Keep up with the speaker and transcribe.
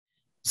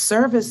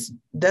service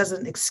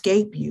doesn't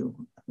escape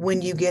you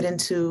when you get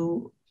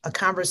into a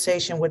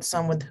conversation with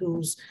someone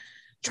who's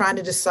trying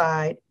to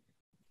decide,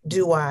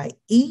 do I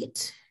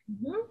eat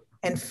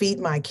and feed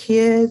my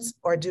kids,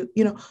 or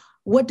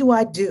what do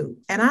I do?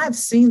 And I've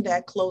seen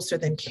that closer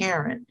than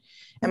Karen.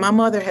 And my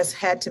mother has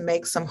had to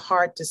make some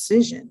hard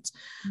decisions,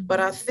 but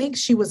I think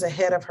she was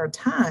ahead of her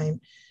time.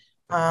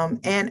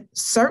 And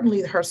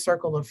certainly her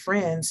circle of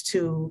friends,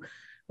 to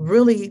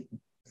really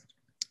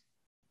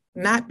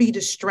not be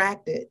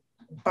distracted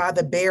by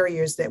the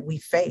barriers that we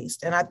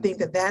faced. And I think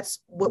that that's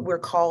what we're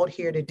called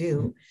here to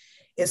do,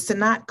 is to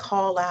not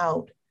call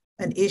out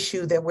an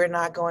issue that we're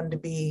not going to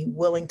be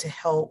willing to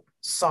help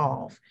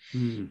solve.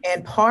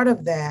 And part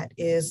of that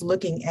is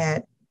looking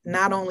at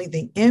not only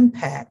the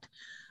impact,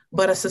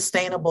 but a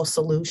sustainable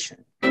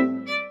solution.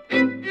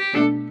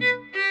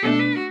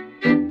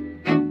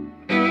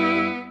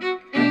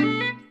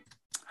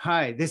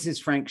 Hi, this is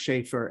Frank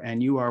Schaeffer,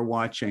 and you are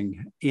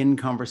watching In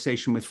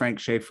Conversation with Frank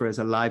Schaeffer as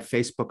a live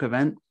Facebook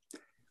event,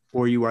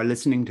 or you are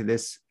listening to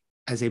this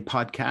as a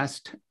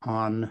podcast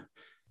on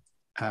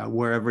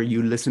wherever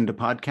you listen to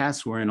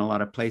podcasts. We're in a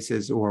lot of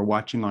places, or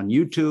watching on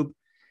YouTube.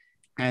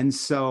 And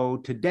so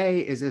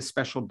today is a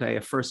special day,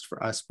 a first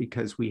for us,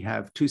 because we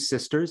have two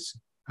sisters,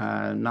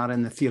 not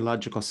in the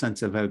theological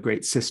sense of a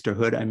great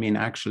sisterhood, I mean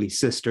actually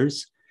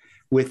sisters,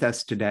 with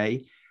us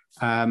today.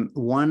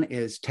 One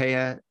is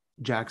Taya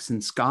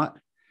Jackson Scott,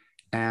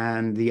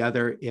 and the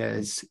other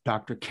is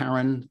Dr.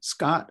 Taya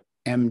Scott,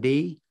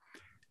 MD.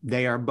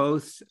 They are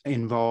both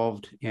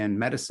involved in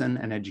medicine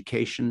and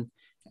education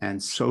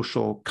and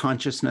social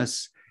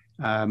consciousness.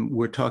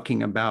 We're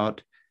talking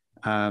about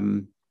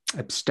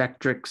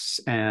obstetrics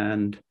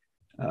and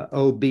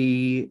OB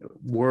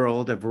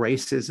world of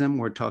racism.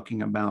 We're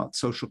talking about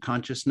social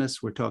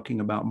consciousness. We're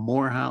talking about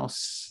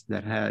Morehouse,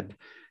 that had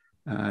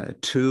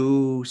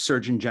two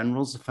surgeon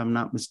generals, if I'm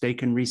not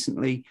mistaken,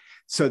 recently.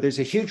 So there's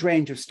a huge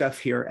range of stuff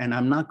here, and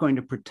I'm not going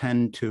to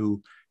pretend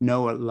to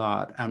know a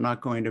lot. I'm not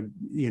going to,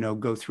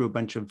 go through a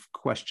bunch of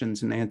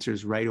questions and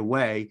answers right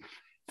away.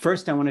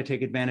 First, I want to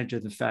take advantage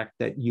of the fact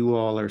that you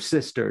all are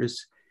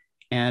sisters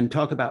and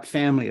talk about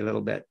family a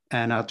little bit.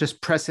 And I'll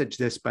just presage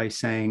this by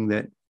saying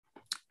that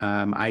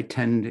I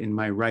tend in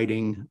my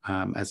writing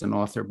as an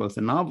author, both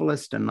a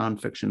novelist and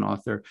nonfiction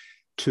author,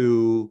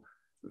 to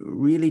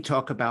really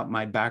talk about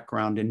my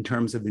background in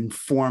terms of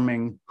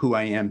informing who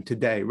I am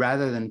today,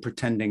 rather than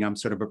pretending I'm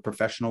sort of a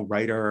professional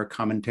writer or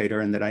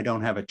commentator, and that I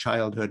don't have a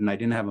childhood, and I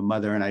didn't have a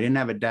mother, and I didn't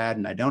have a dad,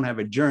 and I don't have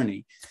a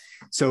journey.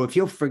 So if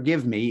you'll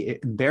forgive me,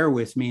 bear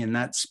with me in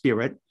that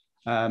spirit,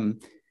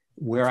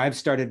 where I've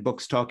started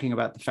books talking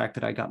about the fact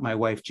that I got my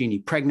wife Jeannie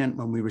pregnant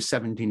when we were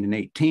 17 and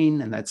 18,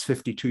 and that's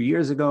 52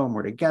 years ago, and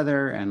we're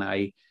together, and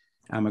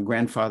I'm a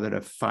grandfather to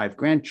 5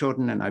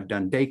 grandchildren, and I've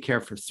done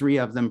daycare for 3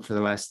 of them for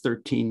the last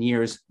 13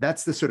 years.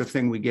 That's the sort of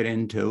thing we get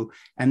into.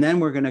 And then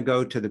we're going to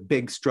go to the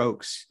big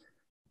strokes,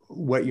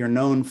 what you're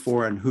known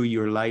for and who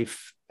your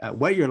life,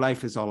 what your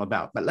life is all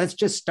about. But let's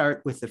just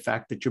start with the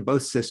fact that you're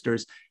both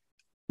sisters.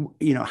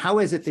 How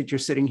is it that you're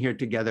sitting here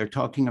together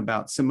talking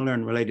about similar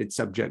and related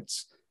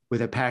subjects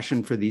with a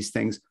passion for these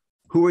things?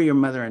 Who are your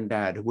mother and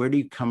dad? Where do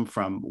you come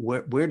from?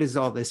 Where does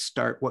all this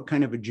start? What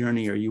kind of a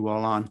journey are you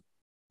all on?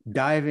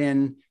 Dive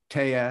in,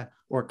 Taya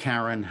or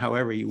Karen,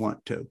 however you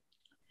want to.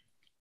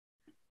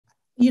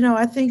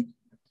 I think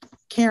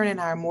Karen and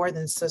I are more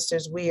than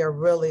sisters. We are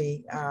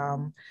really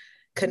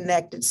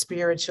connected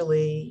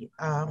spiritually,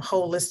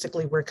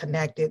 holistically, we're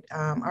connected.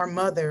 Our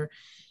mother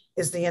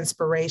is the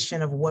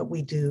inspiration of what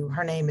we do.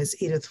 Her name is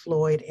Edith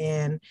Floyd,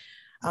 and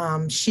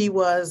she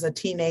was a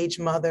teenage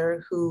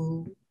mother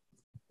who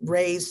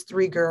raised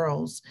 3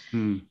 girls.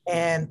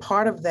 And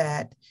part of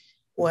that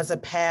was a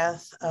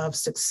path of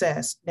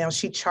success. Now,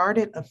 she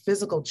charted a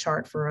physical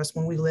chart for us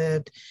when we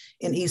lived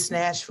in East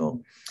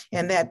Nashville.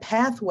 And that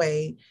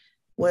pathway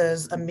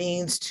was a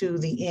means to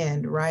the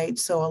end, right?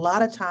 So a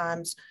lot of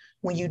times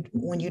when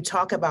you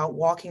talk about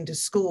walking to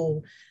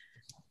school,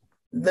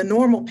 the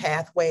normal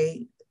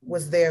pathway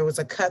was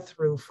a cut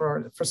through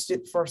for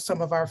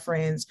some of our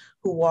friends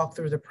who walked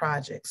through the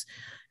projects.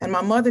 And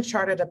my mother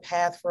charted a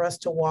path for us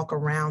to walk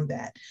around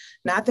that.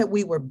 Not that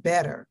we were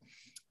better,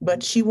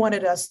 but she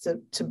wanted us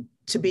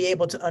to be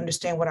able to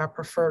understand what our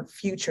preferred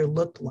future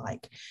looked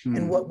like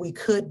and what we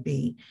could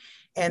be.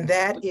 And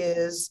that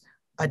is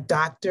a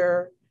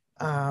doctor,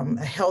 a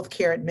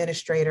healthcare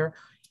administrator,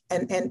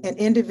 and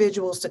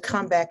individuals to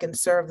come back and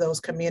serve those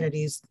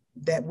communities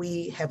that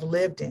we have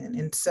lived in.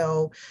 And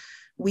so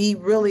we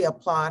really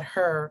applaud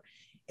her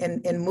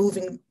in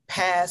moving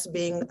past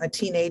being a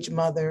teenage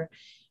mother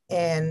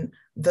and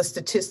the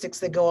statistics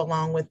that go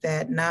along with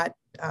that, not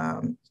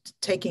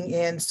taking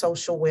in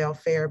social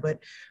welfare, but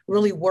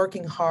really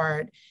working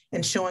hard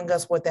and showing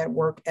us what that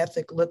work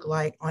ethic looked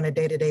like on a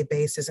day-to-day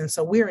basis. And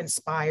so we're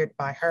inspired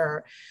by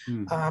her.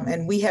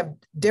 And we have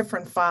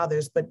different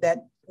fathers, but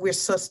that we're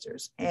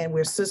sisters, and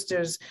we're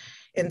sisters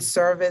in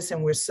service,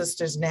 and we're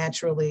sisters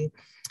naturally,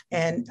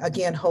 and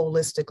again,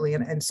 holistically.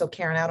 And so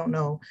Karen, I don't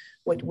know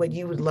what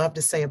you would love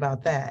to say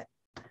about that.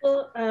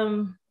 Well,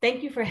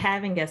 thank you for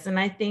having us. And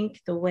I think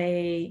the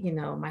way,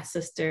 my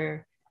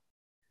sister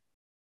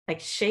like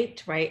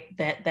shaped, right,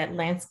 that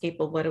landscape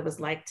of what it was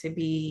like to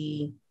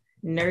be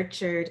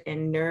nurtured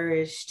and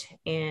nourished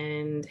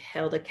and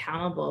held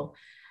accountable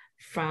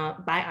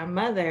by our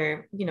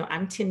mother.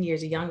 I'm 10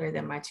 years younger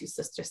than my two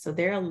sisters, so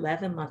they're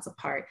 11 months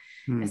apart.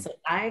 And so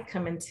I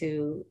come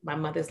into my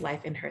mother's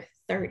life in her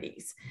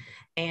 30s.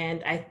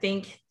 And I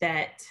think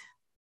that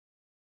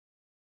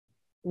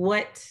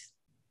what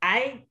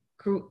I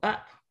grew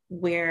up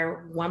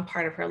where one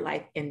part of her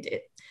life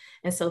ended.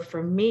 And so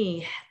for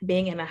me,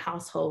 being in a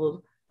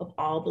household of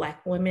all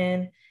Black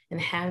women and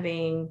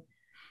having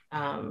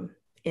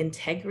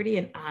integrity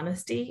and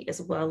honesty,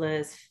 as well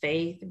as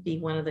faith, be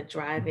one of the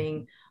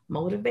driving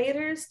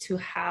motivators to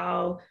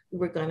how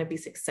we're going to be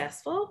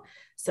successful.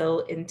 So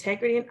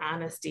integrity and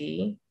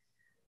honesty,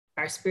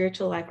 our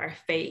spiritual life, our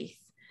faith,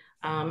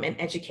 and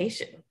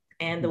education.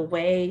 And the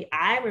way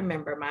I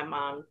remember my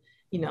mom,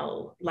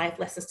 life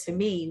lessons to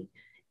me,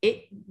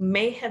 it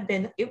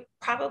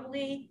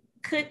probably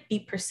could be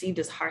perceived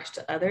as harsh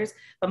to others,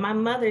 but my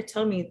mother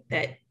told me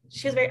that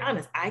she was very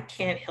honest. I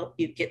can't help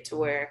you get to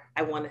where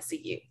I want to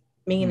see you.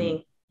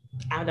 Meaning,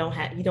 you don't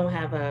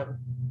have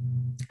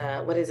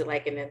what is it,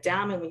 like an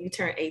endowment when you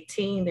turn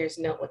 18, there's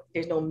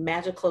no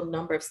magical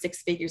number of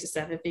 6 figures or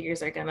 7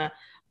 figures are gonna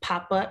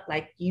pop up.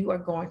 Like, you are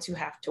going to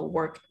have to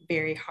work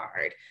very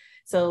hard.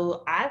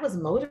 So I was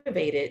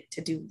motivated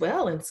to do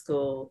well in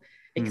school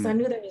because I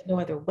knew there was no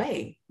other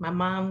way. My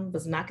mom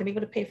was not gonna be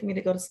able to pay for me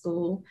to go to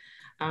school.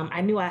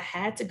 I knew I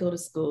had to go to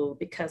school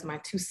because my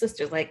two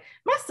sisters, let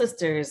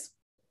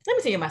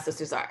me tell you who my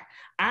sisters are.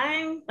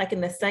 I'm like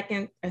in the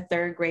 2nd or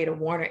 3rd grade of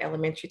Warner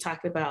Elementary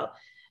talking about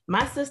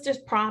my sister's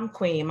prom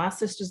queen. My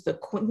sister's the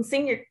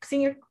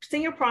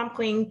senior prom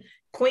queen,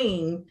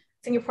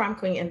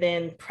 and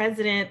then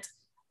president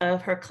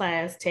of her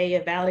class,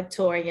 Taya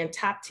valedictorian,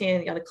 top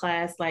 10 of the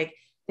class. Like,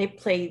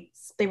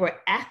 they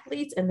were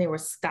athletes and they were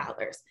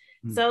scholars.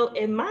 So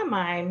in my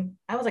mind,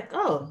 I was like,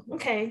 oh,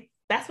 okay,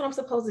 that's what I'm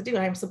supposed to do.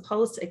 I'm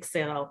supposed to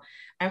excel.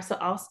 I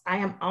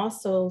am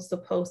also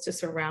supposed to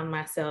surround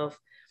myself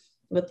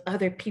with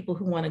other people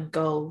who want to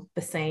go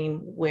the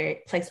same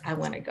place I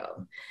want to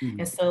go.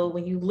 And so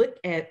when you look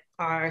at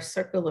our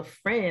circle of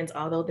friends,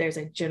 although there's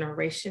a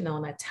generational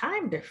and a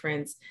time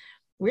difference,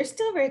 we're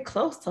still very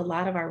close to a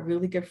lot of our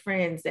really good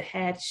friends that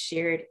had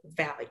shared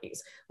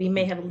values. We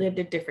may have lived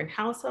in different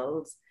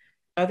households.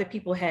 Other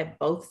people had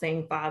both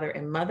same father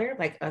and mother,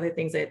 like other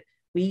things that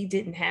we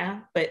didn't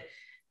have, but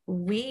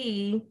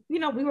we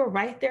were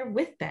right there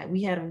with that.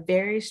 We had a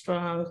very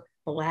strong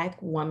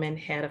Black woman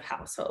head of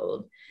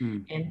household.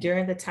 And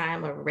during the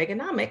time of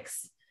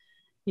Reaganomics,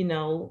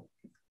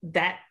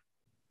 that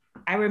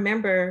I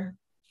remember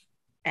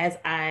as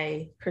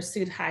I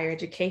pursued higher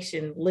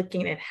education,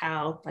 looking at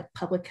how like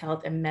public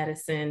health and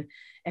medicine,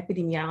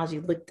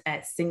 epidemiology looked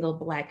at single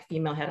Black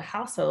female head of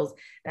households,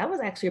 that was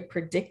actually a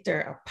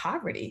predictor of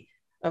poverty,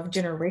 of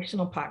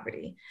generational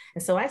poverty.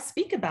 And so I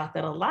speak about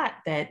that a lot,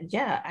 that,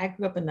 yeah, I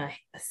grew up in a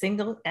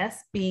single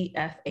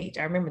SBFH.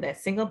 I remember that,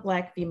 single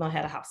Black female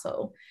head of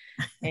household.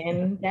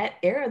 And that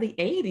era, the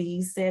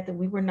 80s, said that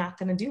we were not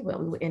going to do well.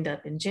 We would end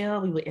up in jail.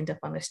 We would end up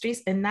on the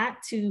streets. And not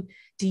to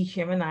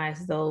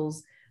dehumanize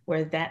those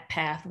where that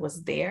path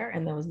was there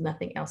and there was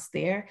nothing else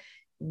there.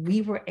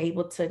 We were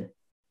able to,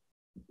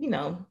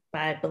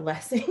 by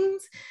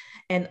blessings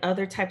and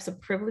other types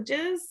of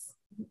privileges,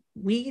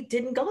 we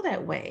didn't go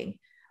that way.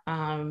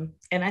 And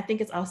I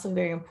think it's also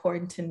very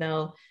important to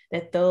know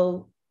that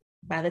though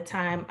by the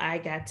time I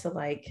got to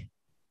like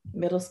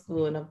middle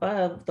school and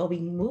above, though we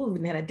moved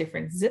and had a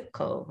different zip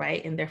code,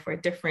 right? And therefore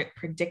a different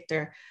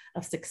predictor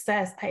of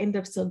success, I ended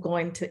up still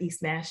going to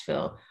East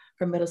Nashville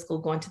for middle school,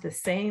 going to the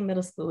same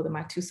middle school that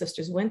my two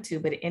sisters went to,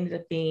 but it ended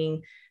up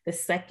being the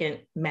 2nd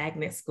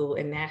magnet school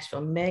in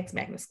Nashville, Meg's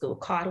magnet school.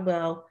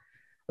 Caldwell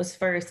was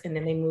first, and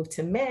then they moved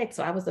to Meg.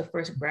 So I was the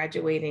first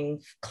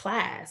graduating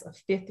class of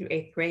 5th through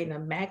 8th grade in a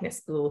magnet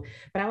school,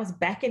 but I was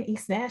back in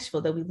East Nashville,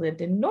 though we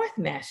lived in North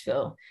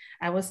Nashville.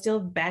 I was still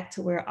back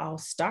to where it all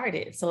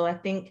started. So I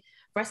think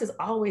for us, it's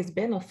always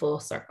been a full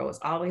circle. It's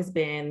always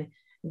been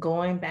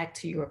going back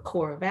to your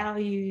core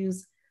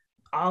values,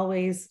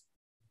 always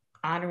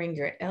honoring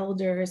your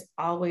elders,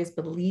 always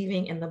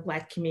believing in the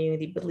Black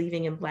community,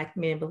 believing in Black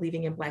men,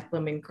 believing in Black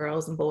women,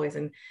 girls and boys,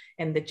 and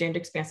the gender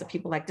expansive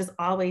people, like just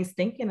always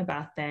thinking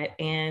about that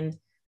and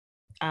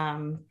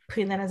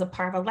putting that as a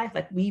part of our life.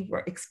 Like, we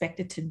were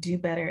expected to do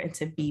better and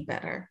to be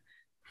better.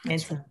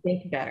 That's and right. To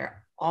think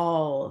better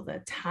all the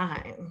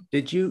time.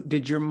 Did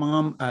your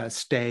mom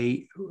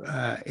stay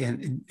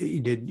and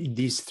did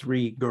these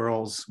 3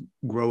 girls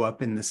grow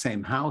up in the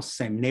same house,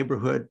 same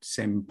neighborhood,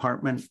 same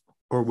apartment?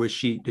 Or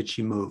did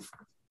she move?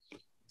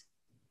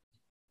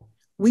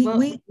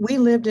 We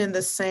lived in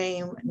the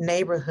same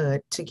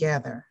neighborhood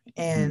together.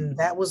 And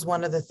that was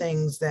one of the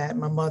things that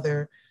my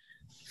mother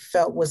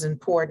felt was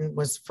important,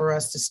 was for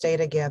us to stay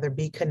together,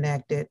 be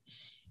connected.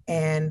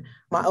 And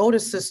my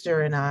oldest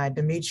sister and I,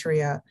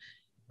 Demetria,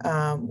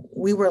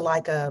 we were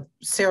like a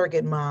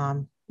surrogate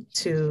mom,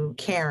 to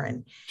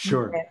Karen.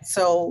 Sure. And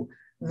so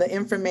the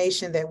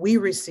information that we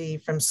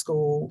received from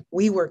school,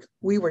 we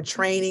were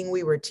training,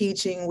 we were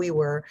teaching, we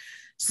were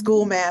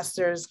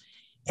schoolmasters,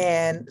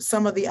 and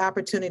some of the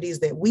opportunities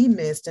that we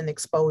missed in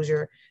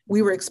exposure,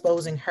 we were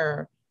exposing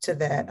her to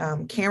that.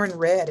 Karen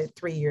read at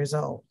 3 years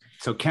old.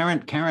 So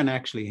Karen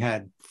actually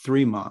had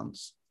 3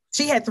 moms.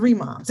 She had 3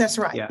 moms. That's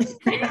right. Yeah,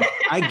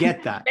 I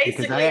get that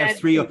because I have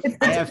three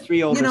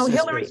older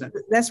Hillary,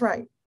 sisters. That's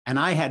right. And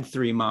I had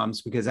 3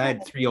 moms because I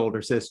had 3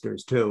 older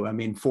sisters too. I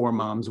mean, 4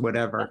 moms,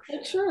 whatever.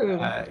 That's true.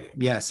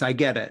 Yes, I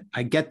get it.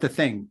 I get the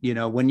thing. You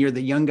know, when you're the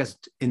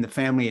youngest in the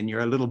family and you're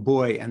a little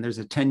boy and there's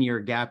a 10-year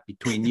gap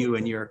between you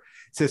and your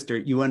sister,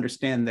 you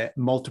understand that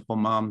multiple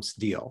moms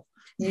deal.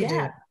 You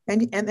do.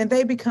 And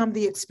they become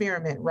the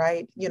experiment,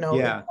 right? You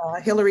know,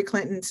 Hillary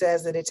Clinton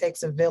says that it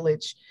takes a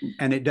village.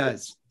 And it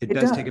does. It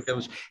does take a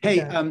village. Hey,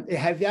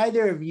 have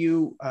either of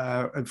you,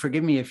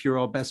 forgive me if you're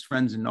all best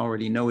friends and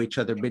already know each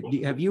other, but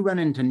have you run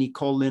into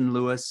Nicole Lynn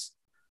Lewis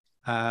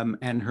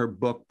and her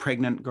book,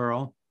 Pregnant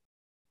Girl?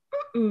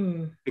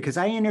 Because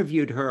I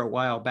interviewed her a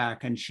while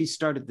back and she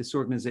started this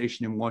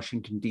organization in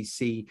Washington,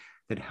 D.C.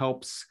 that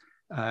helps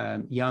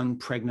young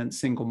pregnant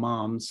single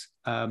moms.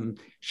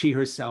 She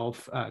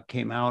herself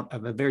came out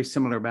of a very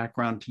similar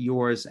background to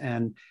yours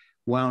and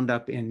wound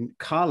up in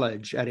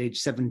college at age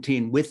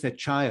 17 with a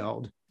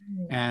child.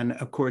 And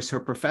of course, her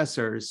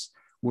professors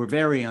were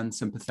very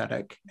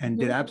unsympathetic and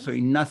did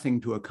absolutely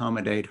nothing to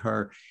accommodate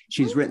her.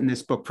 She's written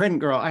this book, Pregnant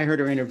Girl. I heard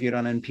her interviewed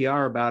on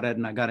NPR about it,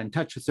 and I got in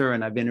touch with her,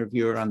 and I've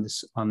interviewed her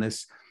on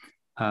this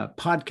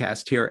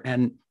podcast here.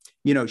 And,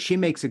 you know, she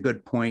makes a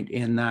good point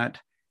in that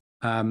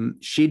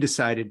she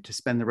decided to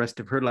spend the rest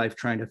of her life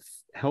trying to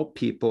help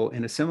people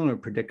in a similar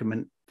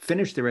predicament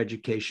finish their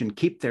education,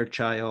 keep their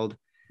child,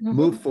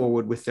 move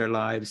forward with their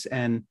lives.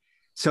 And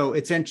so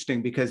it's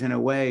interesting because in a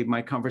way,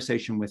 my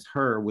conversation with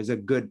her was a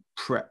good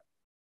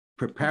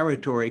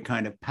preparatory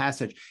kind of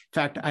passage. In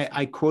fact,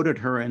 I quoted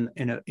her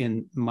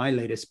in my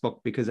latest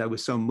book because I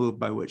was so moved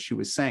by what she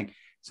was saying.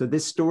 So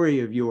this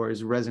story of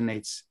yours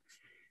resonates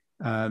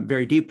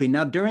very deeply.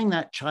 Now, during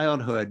that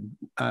childhood,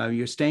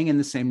 you're staying in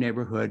the same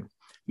neighborhood.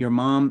 Your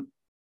mom,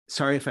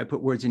 sorry if I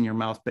put words in your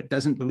mouth, but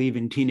doesn't believe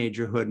in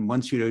teenagerhood and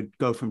wants you to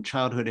go from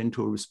childhood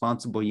into a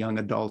responsible young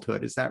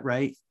adulthood. Is that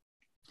right?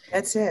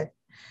 That's it.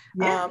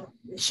 Yeah.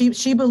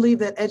 She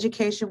believed that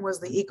education was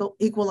the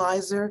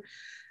equalizer.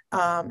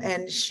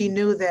 And she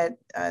knew that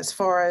as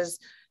far as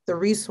the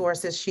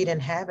resources, she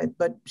didn't have it,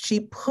 but she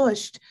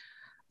pushed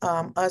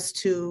us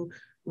to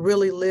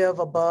really live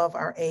above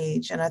our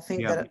age. And I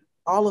think that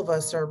all of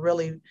us are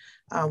really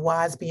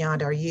wise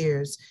beyond our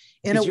years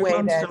in a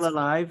way that's still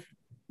alive.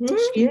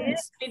 She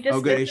is.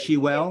 Oh, good. Is she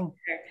well?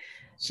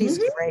 She's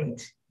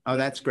great. Oh,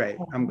 that's great.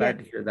 I'm glad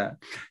to hear that.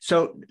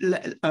 So,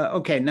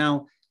 okay,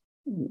 now,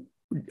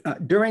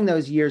 during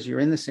those years, you're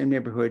in the same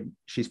neighborhood.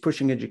 She's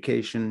pushing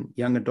education,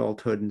 young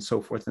adulthood, and so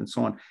forth and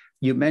so on.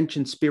 You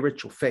mentioned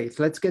spiritual faith.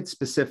 Let's get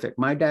specific.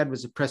 My dad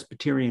was a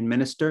Presbyterian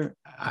minister.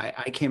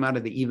 I came out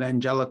of the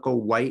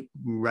evangelical white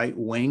right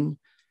wing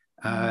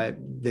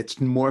that's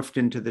morphed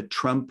into the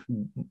Trump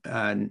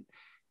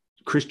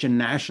Christian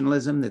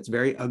nationalism that's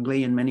very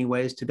ugly in many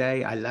ways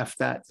today. I left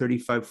that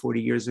 35, 40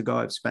 years ago.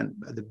 I've spent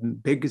the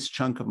biggest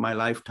chunk of my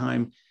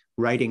lifetime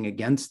writing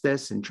against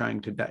this and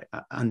trying to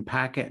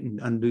unpack it and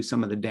undo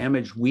some of the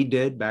damage we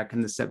did back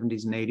in the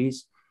 70s and 80s.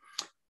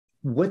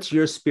 What's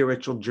your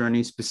spiritual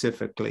journey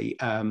specifically?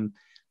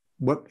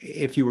 What,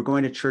 if you were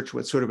going to church,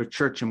 what sort of a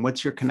church, and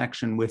what's your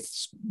connection with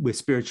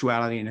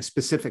spirituality in a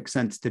specific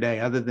sense today,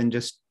 other than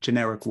just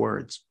generic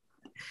words?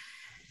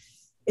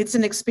 It's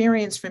an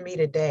experience for me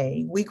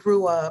today. We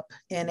grew up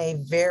in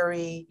a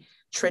very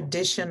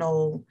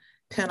traditional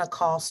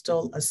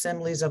Pentecostal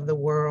Assemblies of the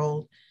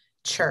World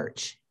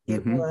church.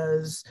 It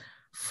was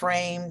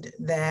framed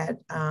that,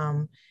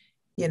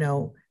 you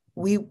know,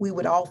 we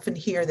would often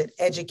hear that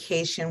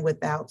education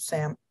without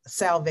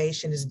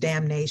salvation is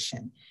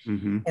damnation.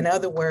 In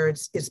other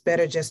words, it's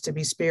better just to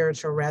be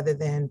spiritual rather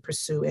than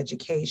pursue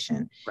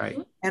education. Right.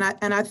 And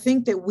I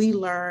think that we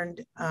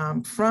learned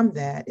from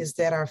that is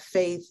that our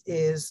faith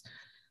is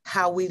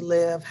how we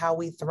live, how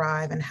we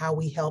thrive, and how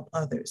we help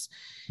others.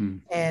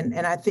 And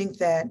I think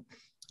that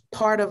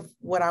part of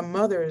what our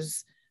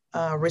mother's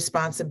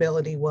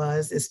responsibility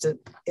is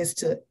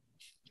to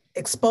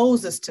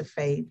expose us to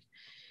faith.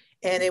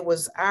 And it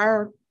was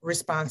our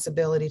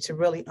responsibility to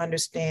really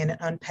understand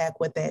and unpack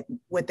what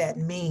that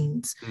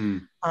means.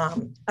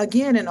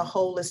 Again, in a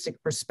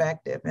holistic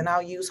perspective. And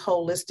I'll use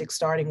holistic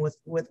starting with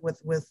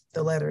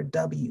the letter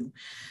W,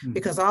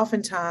 because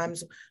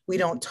oftentimes we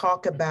don't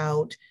talk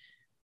about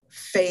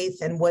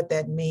faith and what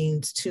that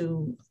means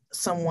to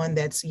someone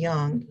that's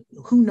young.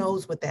 Who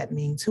knows what that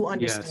means? Who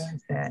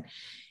understands that?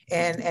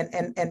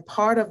 And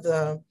part of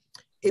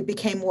it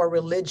became more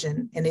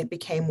religion, and it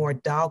became more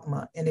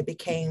dogma, and it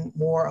became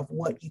more of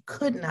what you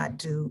could not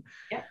do,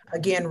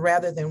 again,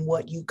 rather than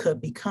what you could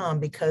become.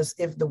 Because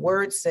if the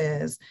word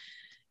says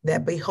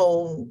that,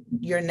 behold,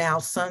 you're now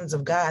sons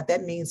of God,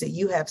 that means that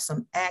you have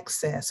some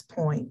access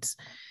points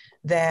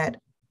that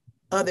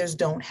others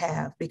don't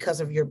have because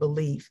of your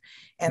belief.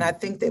 And I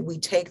think that we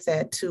take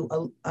that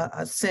to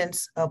a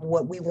sense of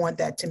what we want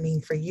that to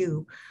mean for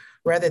you,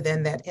 rather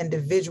than that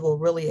individual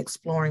really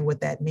exploring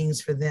what that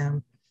means for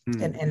them,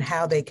 and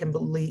how they can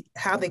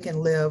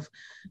live,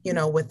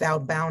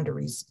 without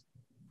boundaries.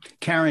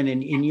 Karen,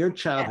 in your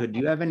childhood, do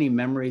you have any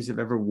memories of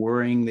ever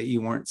worrying that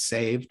you weren't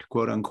saved,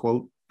 quote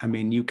unquote? I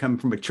mean, you come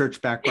from a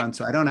church background,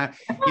 so I don't have,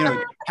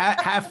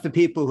 half the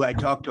people who I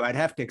talk to, I'd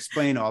have to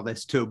explain all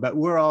this to, but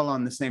we're all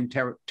on the same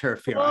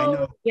turf here. I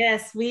know.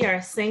 Yes, we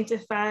are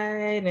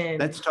sanctified, and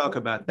let's talk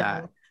about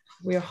that.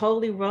 We're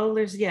holy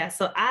rollers. Yeah.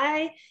 So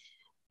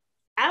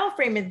I'll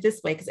frame it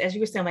this way, because as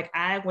you were saying, like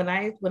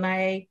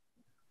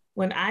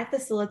when I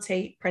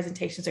facilitate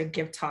presentations or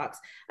give talks,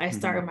 I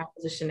start with my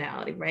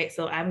positionality, right?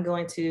 So I'm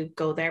going to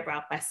go that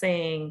route by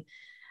saying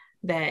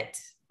that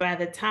by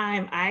the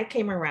time I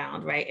came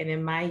around, right, and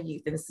in my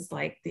youth, and this is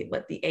like the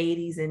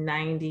 80s and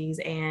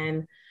 90s,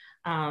 and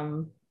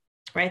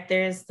right,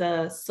 there's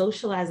the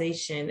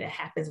socialization that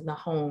happens in the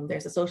home.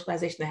 There's a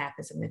socialization that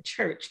happens in the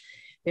church.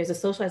 There's a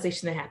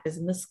socialization that happens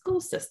in the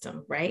school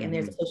system, right? And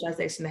there's a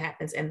socialization that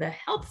happens in the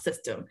health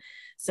system.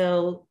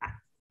 So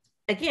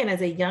again,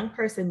 as a young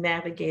person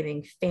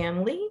navigating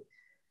family,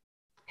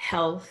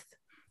 health,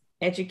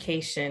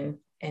 education,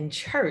 and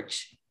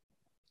church,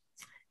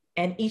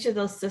 and each of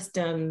those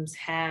systems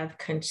have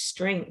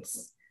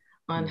constraints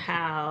on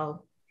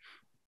how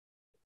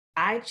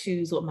I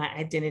choose what my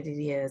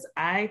identity is.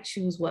 I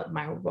choose what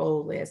my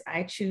role is.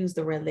 I choose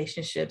the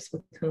relationships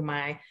with whom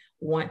I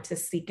want to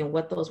seek and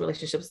what those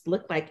relationships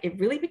look like. It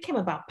really became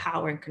about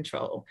power and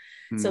control.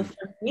 So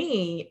for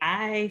me,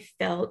 I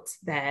felt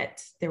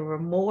that there were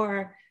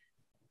more,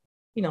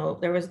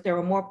 there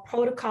were more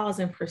protocols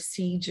and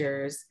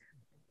procedures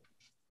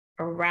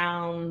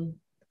around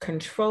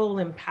control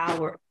and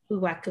power,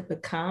 who I could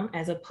become,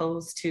 as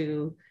opposed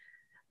to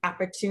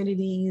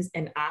opportunities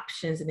and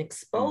options and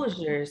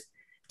exposures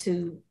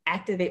to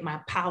activate my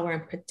power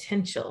and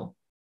potential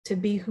to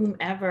be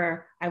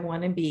whomever I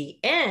want to be.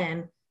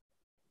 And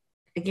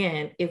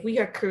again, if we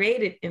are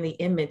created in the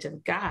image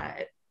of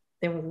God,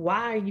 then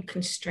why are you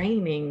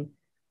constraining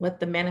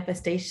what the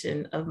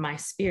manifestation of my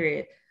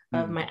spirit,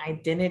 of my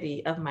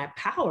identity, of my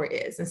power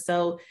is? And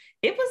so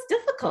it was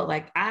difficult.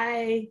 Like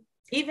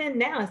even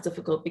now it's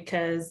difficult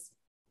because,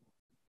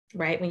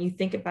 right, when you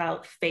think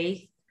about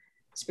faith,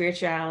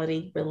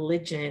 spirituality,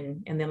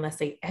 religion, and then let's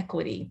say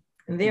equity,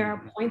 and there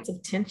are points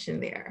of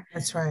tension there.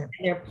 That's right. And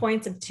there are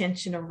points of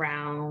tension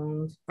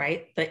around,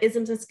 right, the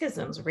isms and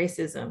schisms,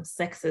 racism,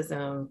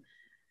 sexism,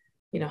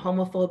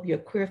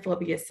 homophobia,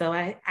 queerphobia. So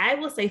I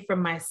will say for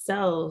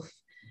myself,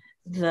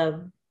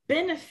 the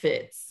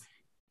benefits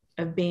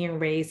of being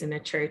raised in a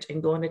church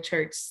and going to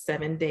church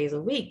 7 days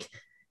a week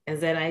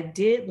is that I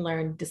did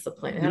learn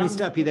discipline. Let me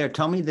stop you there.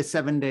 Tell me the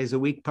 7 days a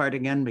week part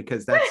again,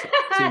 because that's,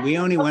 see, we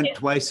only went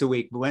twice a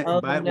week,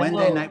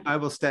 Wednesday night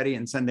Bible study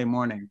and Sunday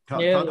morning.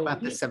 Talk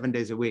about the 7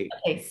 days a week.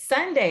 Okay,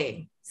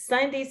 Sunday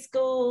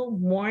school,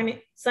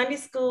 Sunday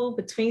school,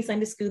 between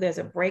Sunday school, there's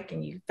a break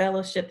and you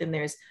fellowship, and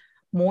there's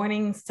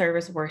morning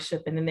service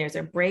worship, and then there's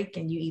a break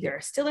and you either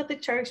are still at the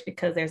church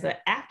because there's an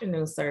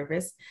afternoon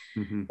service,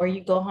 or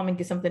you go home and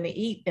get something to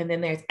eat, and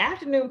then there's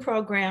afternoon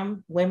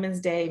program,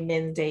 Women's Day,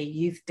 Men's Day,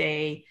 Youth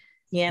Day,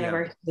 the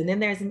anniversary, and then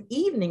there's an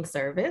evening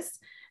service.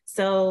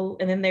 So,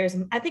 and then there's,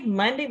 I think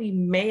Monday we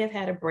may have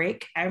had a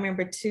break. I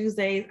remember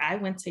Tuesdays I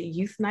went to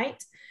youth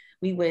night.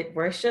 We would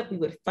worship, we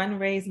would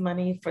fundraise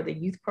money for the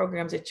youth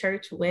programs at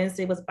church.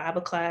 Wednesday was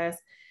Bible class.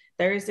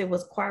 Thursday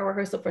was choir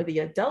rehearsal for the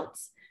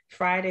adults.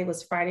 Friday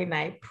was Friday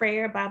night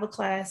prayer, Bible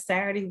class.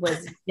 Saturday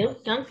was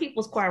young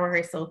people's choir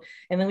rehearsal.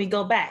 And then we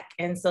go back.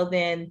 And so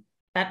then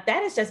that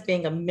is just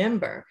being a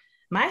member.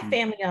 My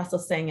family also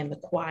sang in the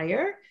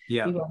choir. We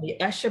were on the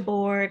usher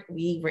board.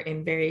 We were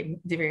in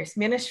various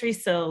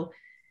ministries. So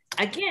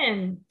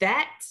again,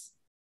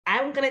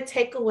 I'm going to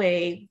take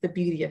away the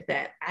beauty of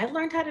that. I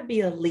learned how to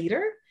be a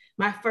leader.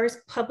 My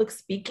first public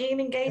speaking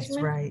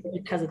engagement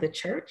was because of the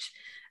church.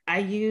 I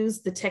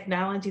used the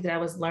technology that I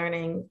was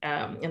learning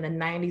in the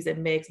 90s at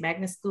Meg's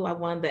Magnet School. I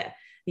won the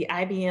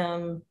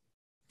IBM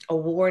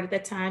award at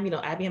that time.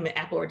 IBM and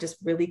Apple were just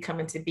really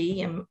coming to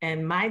be.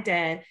 And my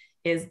dad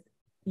is,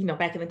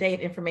 back in the day, an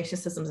information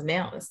systems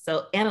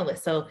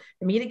analyst. So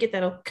for me to get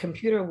that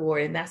computer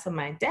award, and that's what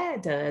my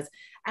dad does,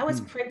 I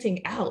was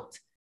printing out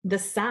the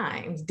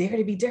signs, Dare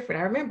to Be Different.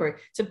 I remember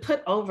to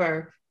put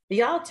over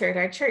the altar at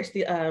our church,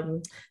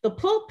 the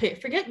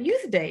pulpit, forget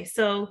Youth Day.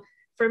 So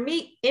for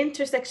me,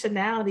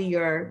 intersectionality,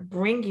 or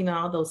bringing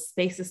all those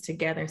spaces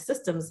together in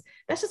systems,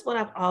 that's just what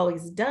I've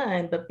always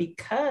done. But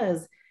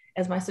because,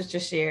 as my sister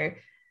shared,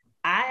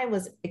 I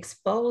was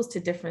exposed to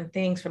different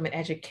things from an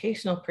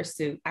educational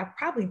pursuit, I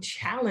probably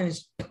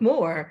challenged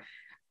more.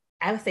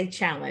 I would say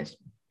challenged.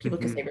 People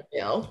can say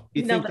rebel.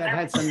 You think that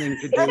had something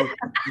to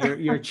do,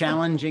 your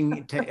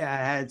challenging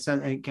had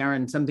something,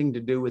 Karen, something to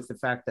do with the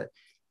fact that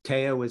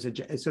Taya was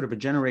sort of a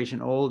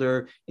generation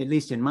older, at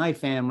least in my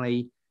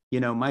family.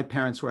 My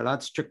parents were a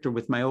lot stricter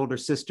with my older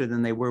sister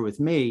than they were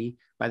with me.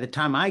 By the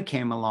time I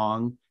came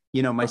along,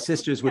 my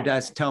sisters would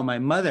just tell my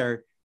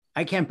mother,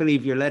 I can't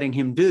believe you're letting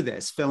him do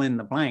this, fill in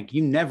the blank.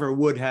 You never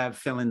would have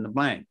fill in the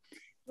blank.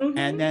 Mm-hmm.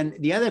 And then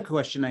the other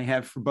question I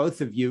have for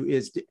both of you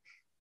is,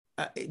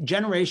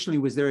 generationally,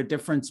 was there a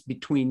difference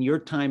between your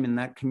time in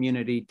that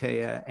community,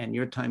 Taya, and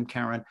your time,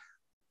 Karen?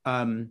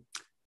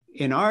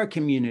 In our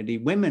community,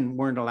 women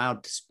weren't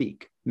allowed to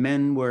speak.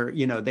 Men were,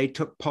 they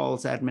took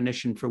Paul's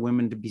admonition for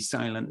women to be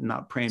silent and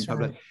not pray in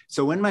public. Right.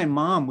 So when my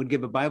mom would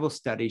give a Bible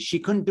study, she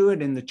couldn't do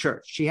it in the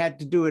church. She had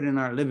to do it in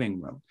our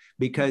living room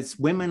because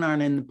women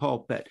aren't in the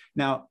pulpit.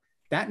 Now,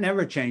 that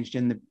never changed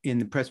in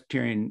the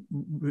Presbyterian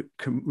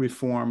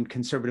Reformed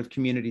conservative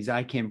communities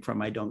I came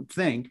from, I don't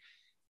think.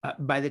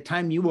 By the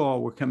time you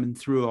all were coming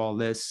through all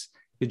this,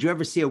 did you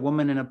ever see a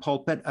woman in a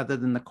pulpit other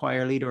than the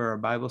choir leader or a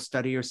Bible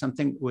study or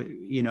something,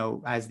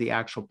 as the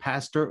actual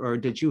pastor, or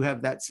did you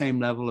have that same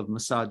level of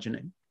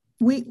misogyny?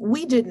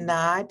 We did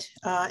not.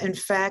 In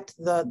fact,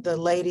 the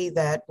lady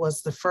that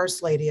was the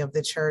first lady of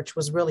the church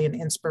was really an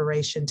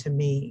inspiration to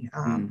me.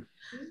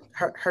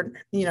 Her,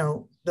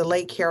 the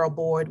late Carol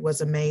Boyd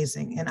was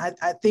amazing. And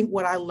I think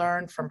what I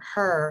learned from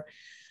her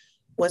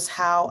was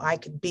how I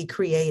could be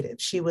creative.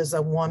 She was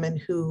a woman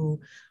who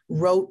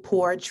wrote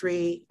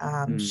poetry.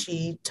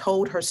 She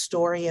told her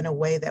story in a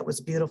way that was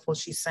beautiful.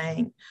 She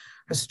sang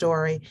her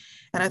story.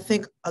 And I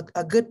think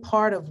a good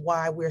part of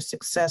why we're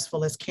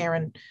successful, as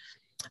Karen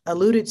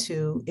alluded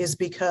to, is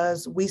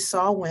because we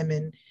saw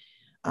women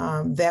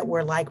that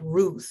were like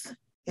Ruth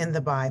in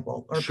the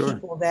Bible, or sure.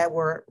 people that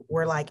were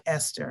like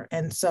Esther.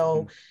 And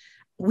so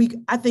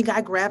I think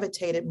I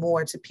gravitated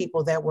more to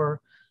people that were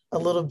a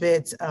little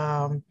bit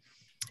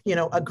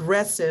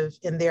aggressive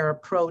in their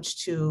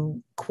approach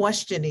to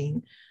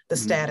questioning the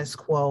status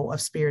quo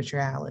of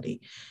spirituality.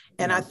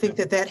 And I think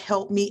that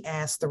helped me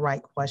ask the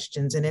right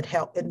questions, and it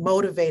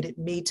motivated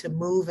me to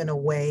move in a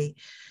way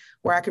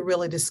where I could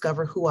really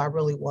discover who I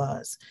really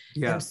was.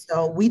 Yeah. And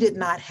so we did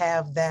not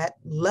have that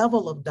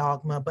level of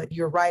dogma, but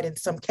you're right, in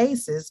some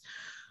cases,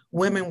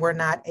 women were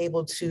not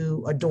able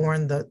to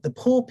adorn the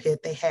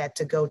pulpit. They had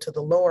to go to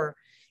the lower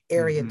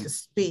area to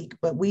speak,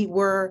 but we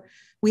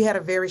had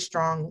a very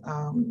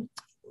strong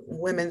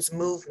women's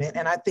movement.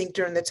 And I think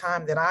during the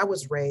time that I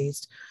was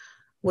raised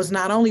was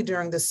not only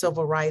during the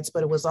civil rights,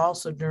 but it was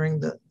also during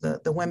the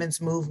women's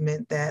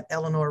movement that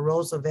Eleanor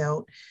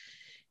Roosevelt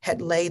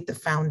had laid the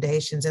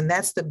foundations. And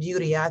that's the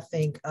beauty, I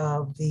think,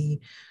 of the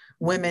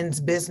Women's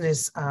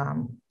Business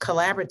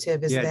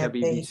Collaborative, is that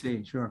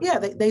WBC, sure.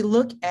 They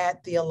look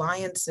at the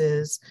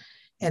alliances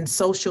and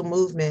social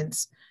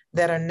movements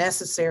that are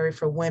necessary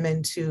for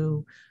women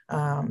to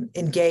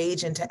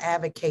engage and to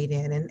advocate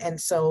in. And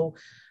so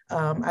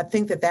I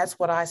think that's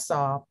what I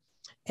saw.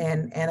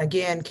 And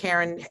again,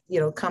 Karen,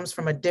 comes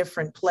from a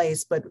different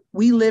place, but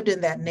we lived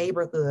in that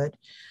neighborhood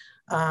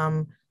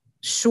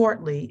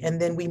shortly, and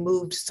then we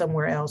moved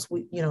somewhere else.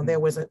 There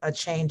was a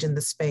change in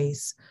the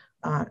space,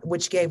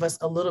 which gave us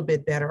a little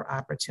bit better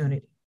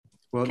opportunity.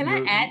 Well, can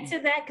I add to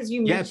that? Because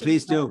you mentioned,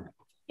 please do.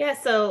 Yeah,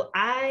 so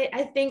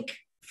I think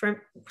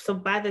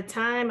by the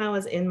time I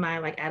was in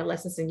my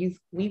adolescence and youth,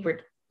 we were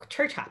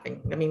church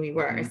hopping. I mean, we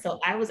were. So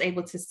I was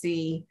able to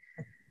see,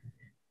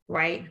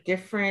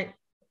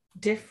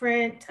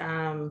 different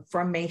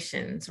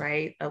formations,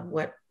 of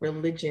what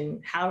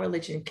how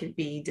religion could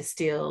be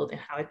distilled and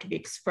how it could be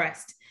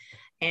expressed.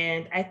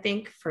 And I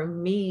think for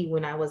me,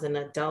 when I was an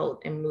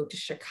adult and moved to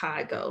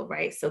Chicago,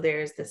 so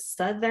there's the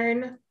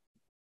Southern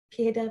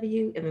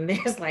PAW, and then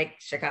there's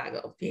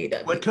Chicago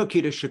PAW. What took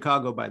you to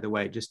Chicago, by the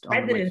way? Just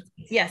residency.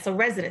 Yeah, so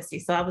residency.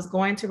 So I was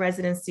going to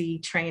residency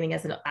training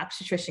as an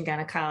obstetrician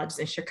gynecologist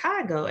in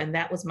Chicago, and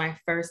that was my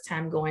first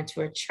time going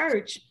to a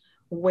church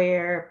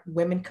where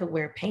women could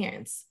wear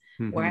pants,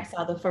 where I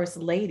saw the first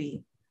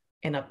lady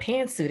in a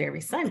pantsuit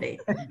every Sunday.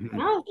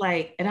 And I was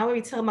like, and I would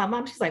be telling my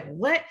mom, she's like,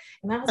 what?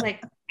 And I was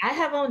like, I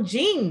have on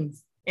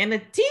jeans and a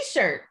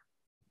t-shirt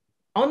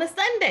on a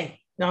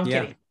Sunday. No, I'm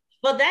kidding.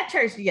 Well, that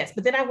church, yes.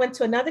 But then I went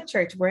to another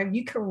church where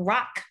you could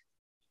rock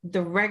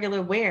the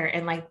regular wear.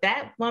 And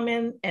that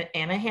woman, and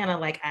Anna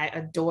Hannah, I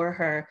adore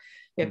her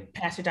with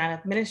Pastor John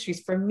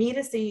Ministries, for me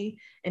to see,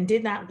 and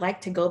did not like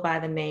to go by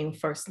the name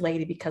First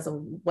Lady because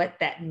of what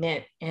that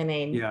meant in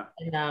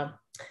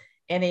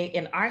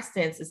our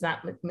sense, it's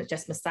not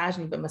just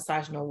misogyny, but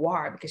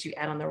misogynoir, because you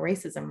add on the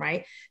racism,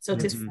 right? So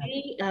to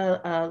see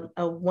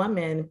a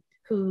woman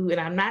who,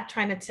 and I'm not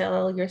trying to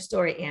tell your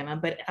story, Anna,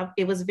 but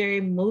it was very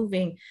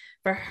moving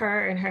for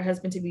her and her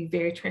husband to be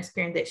very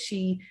transparent that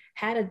she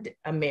had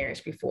a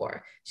marriage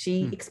before.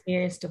 She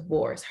experienced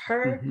divorce.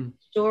 Her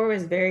story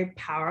is very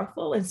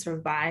powerful in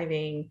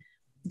surviving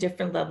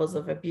different levels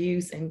of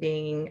abuse and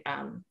being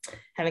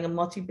having a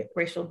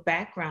multiracial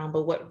background.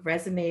 But what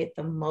resonated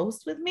the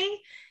most with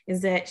me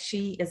is that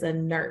she is a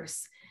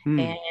nurse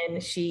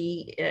and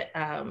she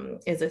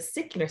is a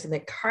sick nurse in the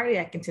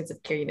cardiac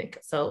intensive care unit.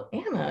 So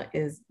Anna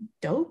is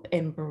dope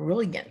and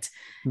brilliant.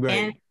 Right.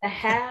 And to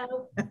have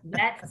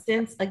that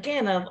sense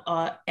again of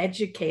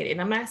educated, and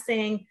I'm not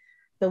saying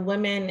the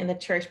women in the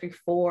church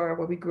before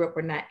where we grew up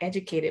were not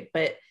educated,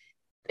 but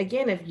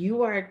again, if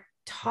you are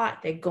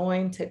taught that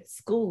going to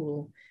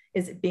school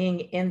is being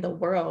in the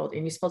world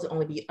and you're supposed to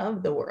only be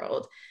of the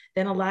world,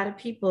 then a lot of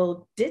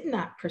people did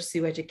not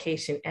pursue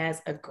education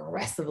as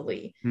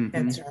aggressively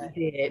That's as right.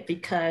 they did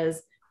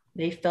because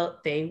they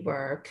felt they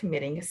were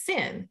committing a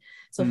sin.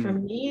 So for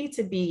me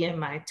to be in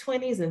my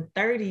 20s and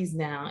 30s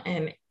now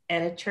and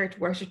at a church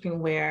worshiping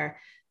where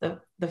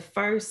the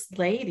first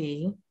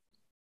lady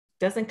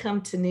doesn't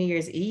come to New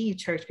Year's Eve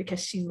church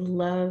because she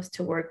loves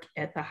to work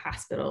at the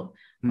hospital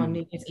on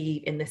New Year's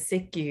Eve in the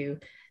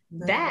SICU,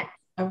 that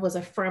was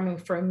affirming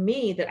for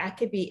me that I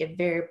could be a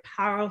very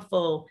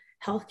powerful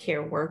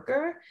healthcare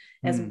worker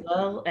as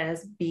well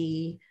as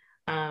be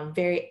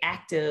very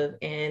active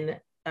in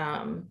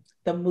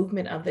the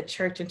movement of the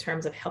church in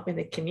terms of helping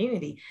the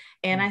community.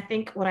 And I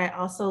think what I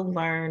also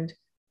learned,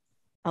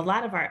 a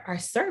lot of our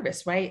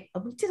service, right?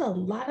 We did a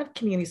lot of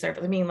community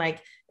service. I mean,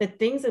 like the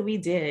things that we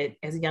did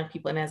as young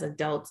people and as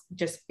adults,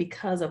 just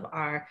because of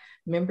our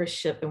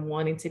membership and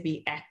wanting to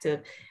be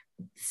active,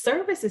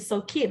 service is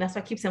so key. And that's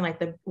why I keep saying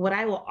like what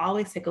I will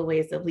always take away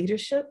is the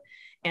leadership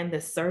and the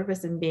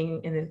service and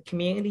being in the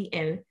community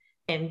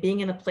and being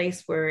in a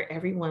place where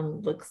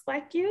everyone looks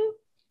like you.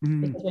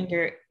 Because when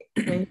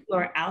you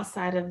are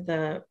outside of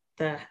the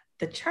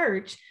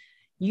church,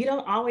 you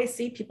don't always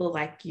see people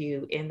like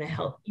you in the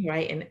health,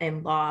 right?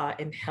 And law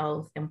and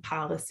health and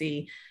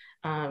policy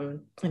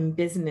and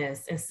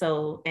business. And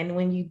so, and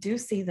when you do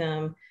see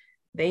them,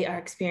 they are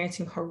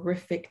experiencing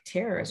horrific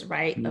terrors,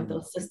 right? Of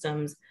those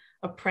systems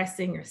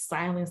oppressing or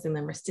silencing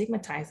them or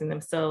stigmatizing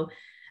them. So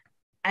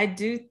I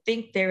do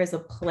think there is a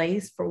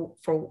place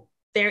for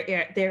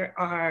there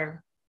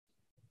are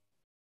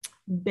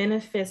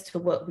benefits to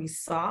what we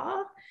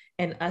saw,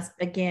 and us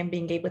again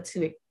being able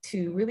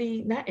to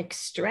really not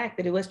extract,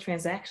 but it was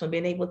transactional,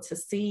 being able to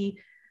see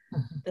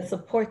the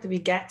support that we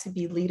got to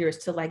be leaders,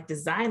 to like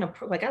design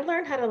like I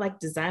learned how to like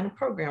design a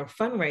program,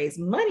 fundraise,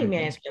 money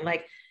management,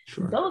 like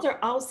those are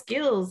all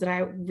skills that I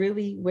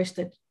really wish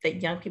that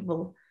young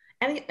people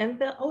and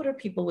the older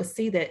people would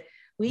see, that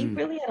we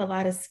really had a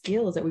lot of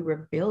skills that we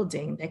were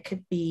building that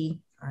could be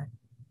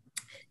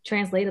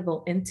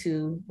translatable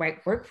into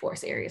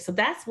workforce areas. So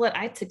that's what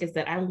I took, is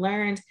that I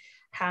learned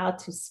how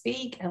to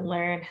speak and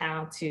learn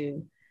how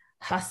to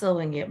hustle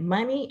and get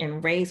money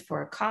and raise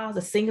for a cause,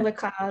 a singular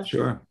cause.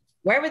 Sure.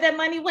 Wherever that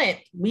money went,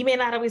 we may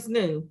not always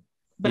knew,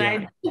 but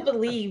I do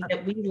believe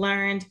that we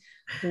learned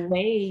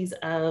ways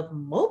of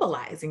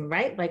mobilizing,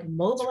 right? Like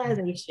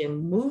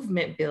mobilization,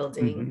 movement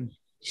building,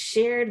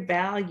 shared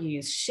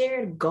values,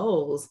 shared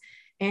goals,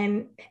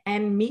 and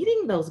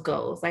meeting those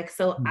goals. Like,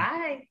 so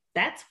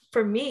that's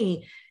for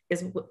me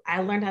is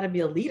I learned how to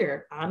be a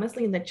leader,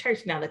 honestly, in the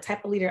church. Now, the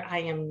type of leader I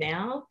am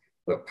now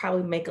would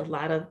probably make a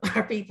lot of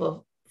our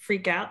people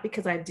freak out,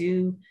 because I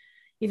do,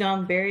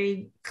 I'm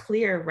very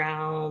clear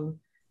around,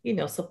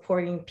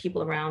 supporting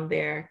people around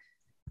their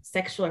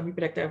sexual and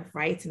reproductive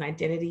rights and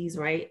identities,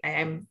 right?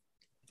 I'm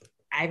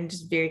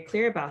just very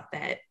clear about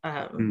that.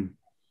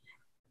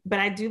 But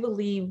I do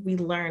believe we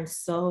learn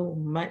so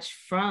much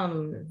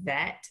from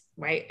that,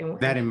 right?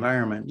 That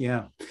environment,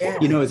 yeah.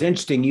 It's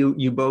interesting.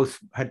 You both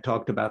had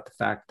talked about the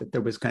fact that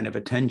there was kind of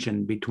a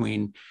tension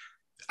between,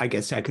 I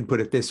guess I could put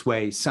it this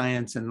way,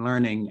 science and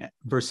learning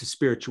versus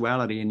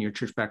spirituality in your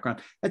church background.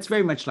 That's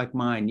very much like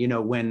mine.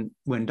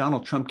 When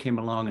Donald Trump came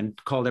along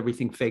and called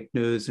everything fake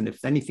news, and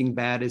if anything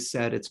bad is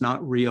said, it's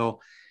not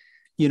real.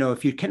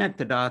 If you connect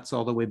the dots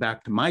all the way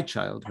back to my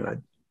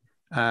childhood,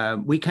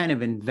 we kind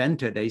of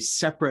invented a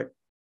separate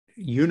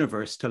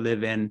universe to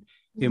live in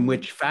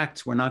which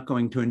facts were not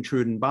going to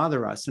intrude and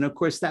bother us. And of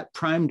course, that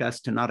primed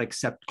us to not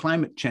accept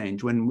climate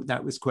change when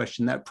that was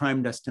questioned. That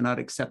primed us to not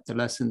accept the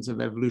lessons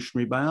of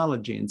evolutionary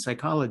biology and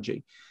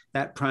psychology.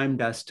 That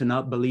primed us to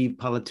not believe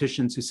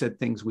politicians who said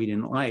things we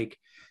didn't like.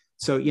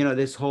 So,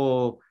 this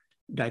whole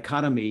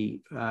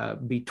dichotomy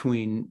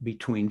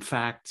between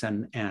facts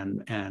and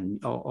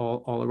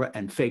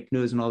fake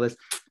news and all this.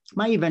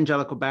 My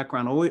evangelical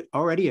background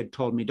already had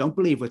told me, don't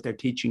believe what they're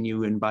teaching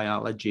you in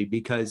biology,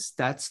 because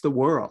that's the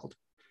world.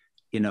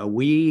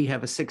 We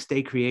have a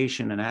 6-day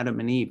creation and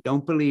Adam and Eve.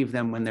 Don't believe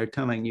them when they're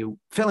telling you,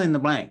 fill in the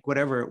blank,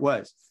 whatever it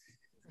was.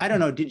 I don't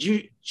know. Did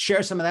you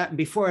share some of that? And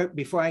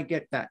before I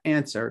get that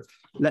answer,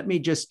 let me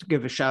just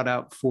give a shout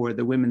out for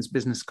the Women's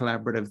Business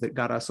Collaborative that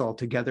got us all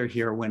together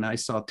here when I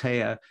saw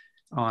Taya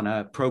on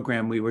a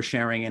program we were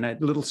sharing in a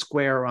little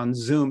square on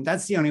Zoom.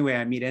 That's the only way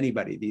I meet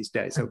anybody these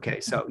days. Okay,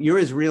 so you're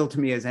as real to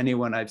me as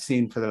anyone I've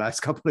seen for the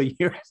last couple of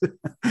years.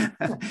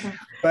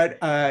 But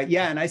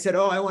and I said,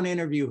 I want to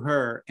interview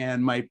her.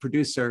 And my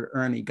producer,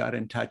 Ernie, got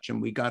in touch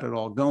and we got it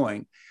all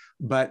going.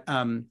 But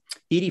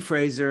Edie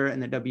Fraser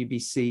and the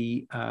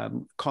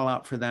WBC, call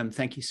out for them.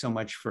 Thank you so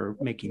much for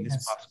making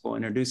this possible,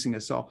 introducing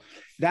us all.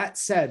 That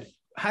said,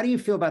 how do you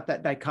feel about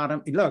that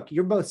dichotomy? Look,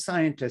 you're both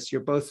scientists, you're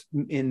both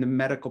in the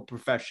medical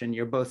profession,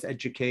 you're both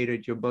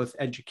educated, you're both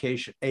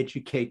educators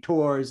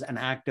and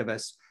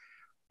activists.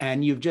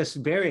 And you've just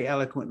very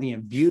eloquently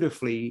and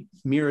beautifully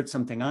mirrored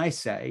something I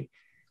say,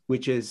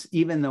 which is,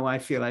 even though I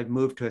feel I've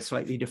moved to a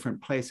slightly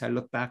different place, I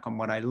look back on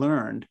what I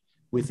learned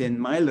within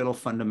my little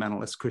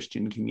fundamentalist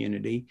Christian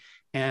community.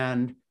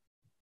 And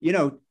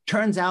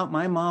turns out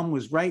my mom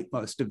was right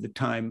most of the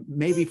time,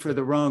 maybe for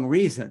the wrong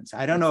reasons.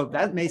 I don't know,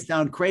 that may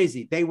sound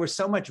crazy. They were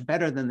so much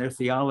better than their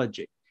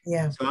theology.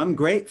 Yeah. So I'm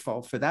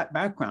grateful for that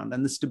background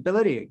and the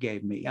stability it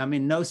gave me. I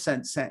mean, no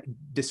sense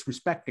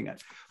disrespecting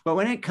it. But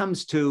when it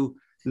comes to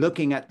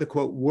looking at the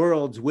quote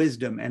world's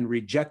wisdom and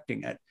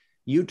rejecting it,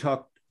 you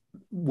talked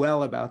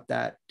well about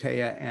that,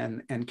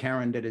 Taya, and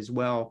Karen did as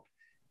well.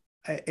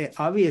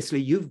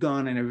 Obviously, you've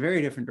gone in a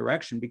very different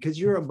direction because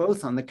you're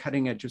both on the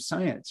cutting edge of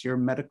science. You're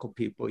medical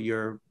people.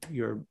 You're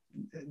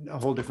a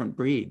whole different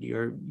breed.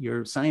 You're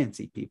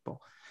sciencey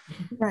people.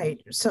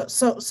 Right. So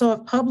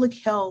if public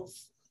health,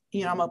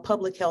 I'm a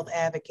public health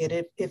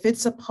advocate. If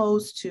it's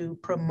supposed to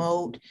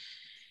promote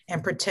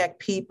and protect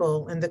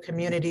people in the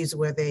communities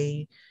where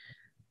they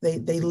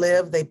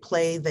live, they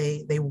play,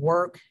 they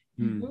work,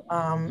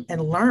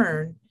 and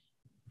learn,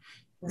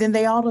 then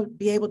they ought to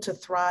be able to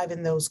thrive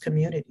in those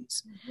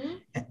communities.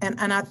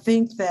 And I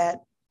think that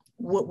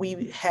what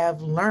we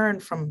have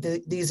learned from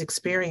these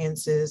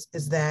experiences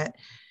is that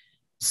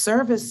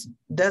service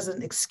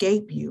doesn't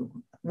escape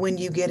you when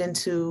you get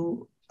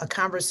into a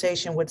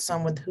conversation with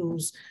someone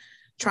who's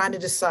trying to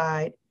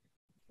decide,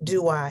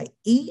 do I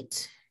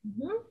eat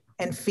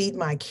and feed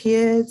my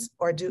kids,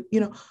 or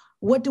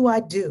what do I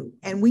do?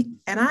 And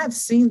I've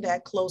seen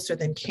that closer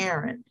than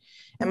Karen.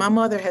 And my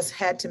mother has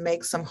had to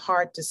make some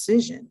hard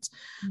decisions,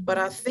 but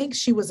I think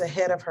she was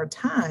ahead of her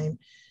time,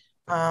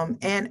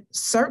 and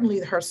certainly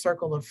her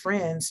circle of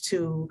friends,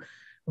 to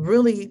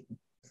really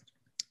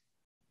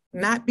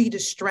not be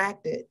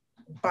distracted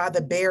by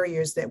the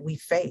barriers that we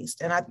faced.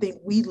 And I think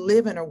we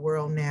live in a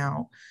world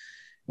now,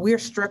 we're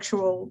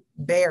structural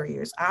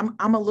barriers. I'm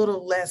a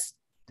little less,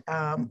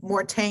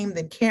 more tame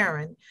than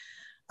Karen,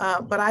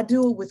 but I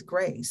do it with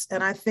grace.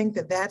 And I think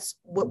that that's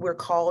what we're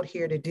called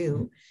here to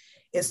do,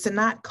 is to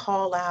not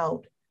call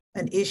out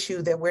an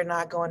issue that we're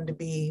not going to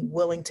be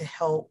willing to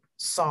help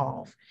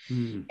solve.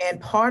 And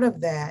part of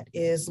that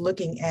is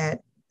looking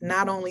at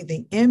not only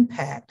the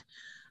impact,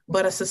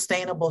 but a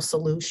sustainable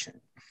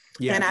solution.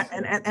 Yes.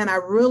 And I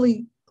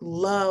really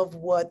love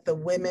what the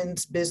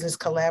Women's Business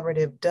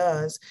Collaborative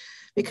does,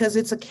 because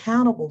it's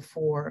accountable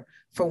for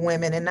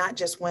women, and not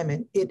just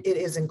women. It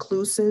is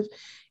inclusive,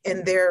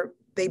 and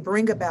they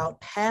bring about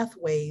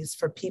pathways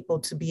for people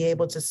to be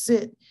able to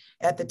sit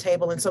at the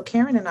table. And so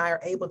Karen and I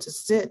are able to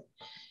sit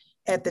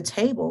at the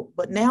table,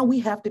 but now we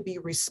have to be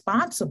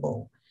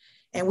responsible,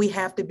 and we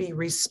have to be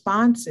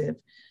responsive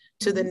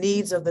to the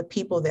needs of the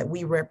people that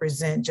we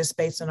represent, just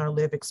based on our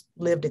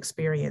lived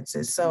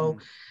experiences. So,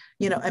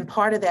 and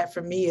part of that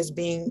for me is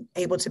being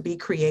able to be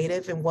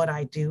creative in what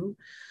I do,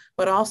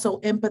 but also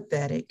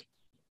empathetic,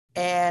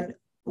 and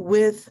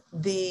with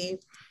the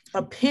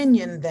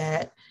opinion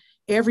that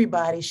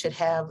everybody should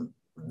have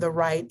the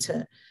right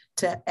to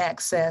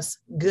access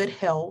good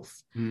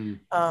health.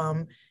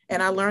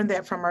 And I learned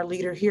that from our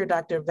leader here,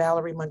 Dr.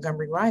 Valerie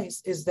Montgomery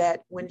Rice, is that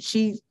when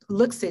she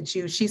looks at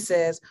you, she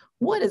says,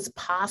 what is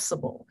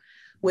possible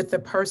with the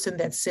person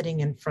that's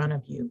sitting in front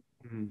of you?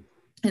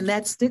 And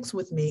that sticks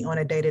with me on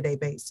a day-to-day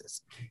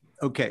basis.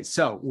 Okay,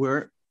 so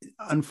we're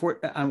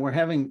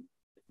having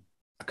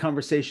a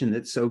conversation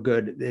that's so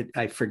good that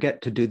I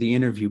forget to do the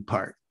interview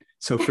part.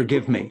 So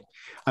forgive me.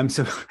 I'm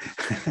so,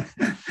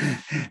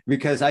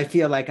 because I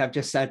feel like I've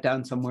just sat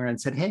down somewhere and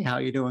said, hey, how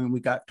are you doing? We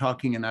got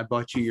talking and I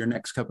bought you your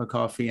next cup of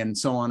coffee and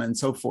so on and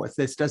so forth.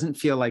 This doesn't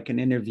feel like an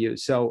interview.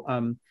 So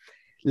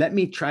let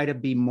me try to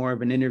be more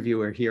of an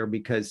interviewer here,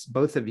 because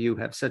both of you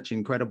have such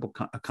incredible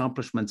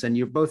accomplishments, and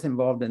you're both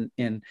involved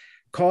in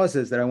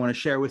causes that I want to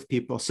share with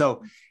people.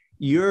 So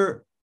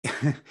you're,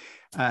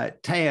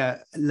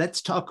 Taya,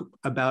 let's talk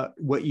about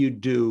what you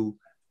do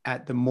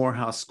at the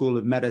Morehouse School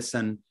of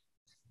Medicine,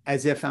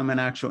 as if I'm an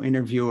actual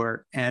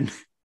interviewer and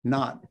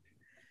not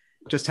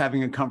just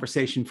having a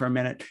conversation for a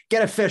minute.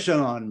 Get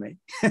official on me.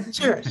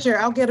 Sure.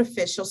 I'll get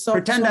official. So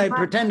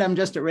pretend I'm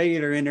just a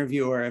regular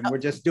interviewer and we're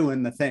just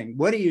doing the thing.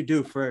 What do you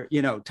do for,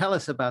 tell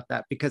us about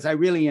that, because I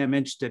really am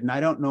interested and I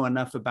don't know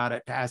enough about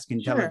it to ask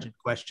intelligent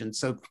questions.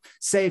 So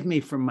save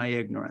me from my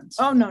ignorance.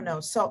 Oh, no.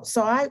 So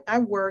I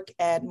work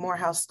at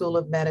Morehouse School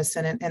of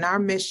Medicine, and our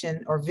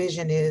mission or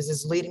vision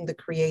is leading the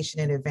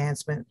creation and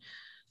advancement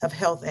of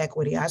health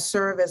equity. I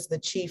serve as the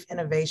Chief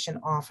Innovation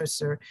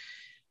Officer,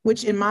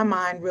 which in my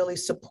mind really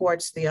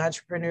supports the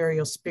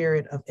entrepreneurial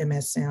spirit of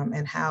MSM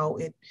and how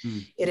it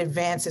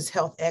advances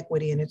health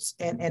equity, and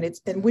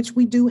it's in which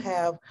we do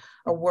have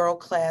a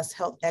world-class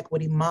health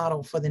equity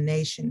model for the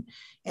nation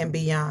and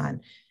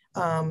beyond.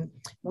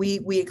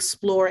 We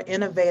explore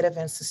innovative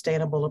and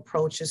sustainable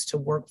approaches to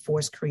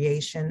workforce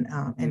creation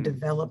and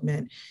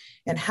development,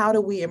 and how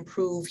do we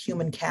improve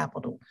human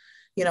capital?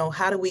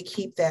 How do we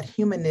keep that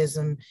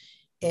humanism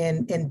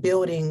in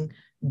building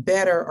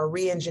better or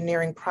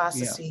re-engineering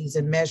processes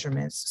and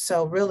measurements?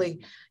 So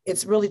really,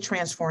 it's really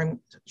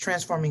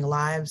transforming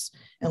lives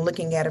and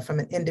looking at it from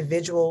an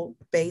individual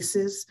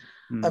basis,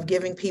 of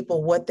giving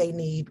people what they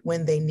need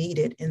when they need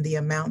it in the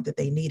amount that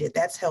they need it.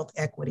 That's health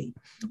equity,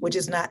 which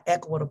is not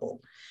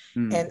equitable.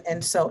 And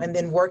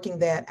then working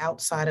that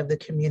outside of the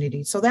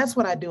community. So that's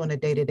what I do on a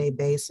day-to-day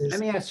basis. Let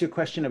me ask you a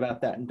question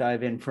about that and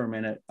dive in for a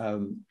minute.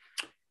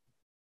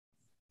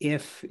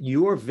 If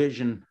your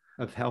vision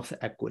of health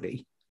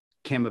equity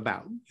came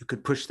about, you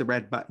could push the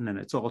red button and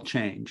it's all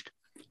changed.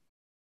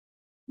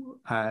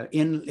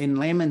 In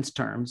layman's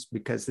terms,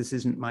 because this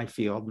isn't my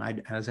field,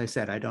 and as I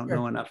said, I don't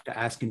know enough to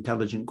ask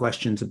intelligent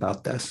questions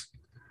about this.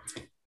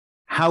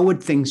 How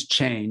would things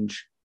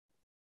change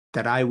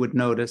that I would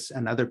notice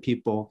and other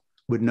people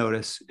would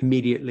notice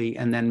immediately,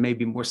 and then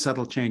maybe more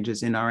subtle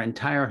changes in our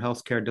entire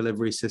healthcare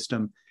delivery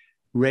system,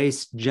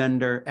 race,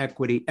 gender,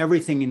 equity,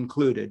 everything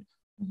included,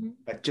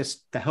 but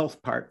just the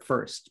health part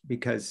first?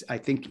 Because I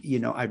think,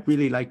 I'd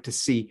really like to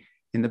see,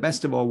 in the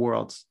best of all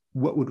worlds,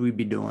 what would we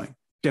be doing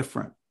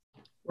different?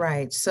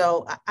 Right.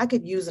 So I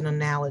could use an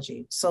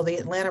analogy. So the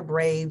Atlanta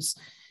Braves,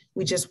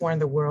 we just won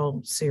the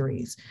World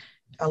Series.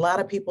 A lot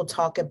of people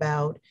talk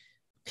about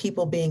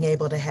people being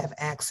able to have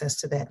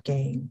access to that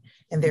game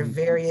and their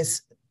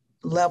various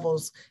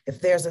levels. If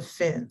there's a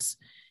fence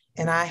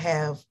and I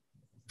have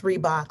 3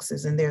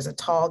 boxes and there's a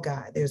tall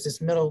guy, there's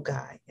this middle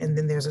guy, and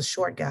then there's a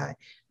short guy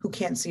who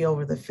can't see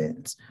over the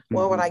fence.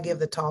 Why would I give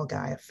the tall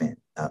guy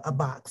a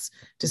box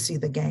to see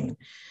the game?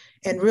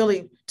 And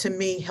really, to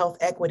me, health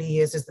equity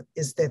is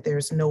that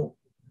there's no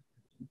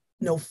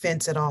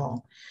fence at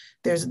all.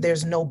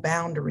 There's no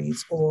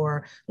boundaries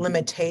or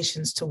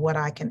limitations to what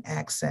I can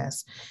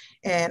access.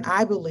 And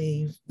I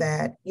believe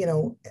that,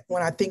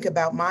 when I think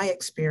about my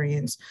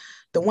experience,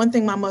 the one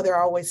thing my mother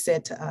always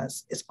said to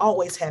us is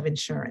always have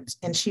insurance.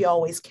 And she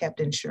always kept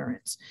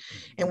insurance.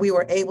 And we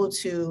were able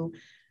to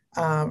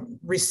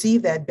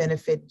receive that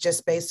benefit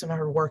just based on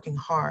her working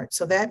hard.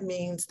 So that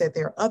means that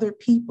there are other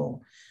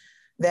people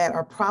that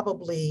are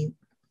probably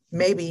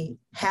maybe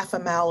half a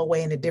mile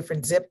away in a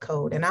different zip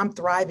code. And I'm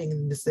thriving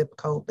in the zip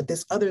code, but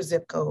this other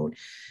zip code,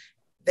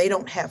 they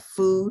don't have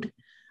food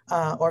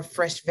or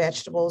fresh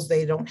vegetables.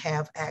 They don't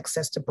have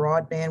access to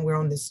broadband. We're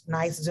on this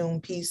nice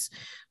Zoom piece,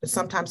 but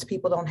sometimes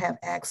people don't have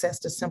access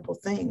to simple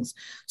things.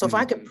 So if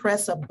I could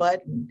press a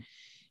button,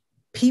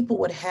 people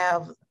would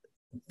have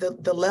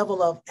the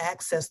level of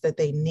access that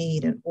they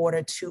need in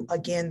order to,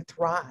 again,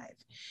 thrive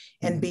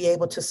and be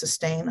able to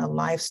sustain a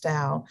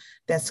lifestyle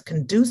that's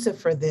conducive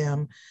for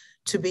them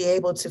to be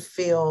able to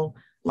feel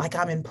like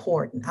I'm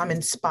important, I'm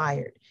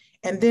inspired.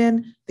 And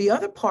then the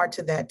other part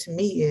to that, to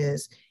me,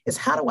 is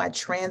how do I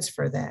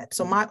transfer that?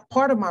 So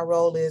part of my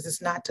role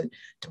is not to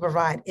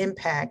provide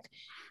impact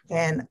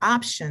and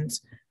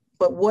options,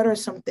 but what are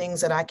some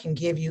things that I can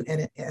give you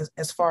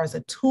as far as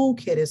a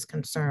toolkit is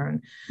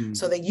concerned,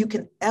 so that you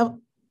can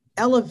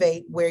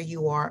elevate where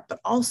you are, but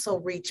also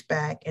reach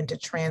back and to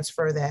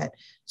transfer that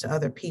to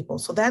other people.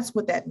 So that's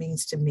what that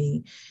means to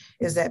me,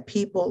 is that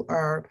people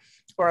are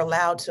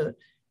allowed to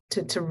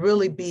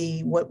really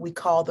be what we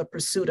call the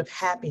pursuit of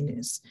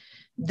happiness,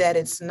 that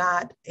it's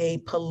not a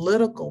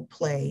political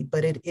play,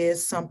 but it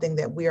is something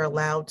that we are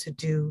allowed to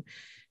do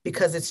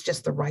because it's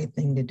just the right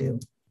thing to do.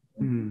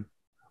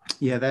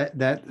 Yeah,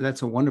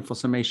 that's a wonderful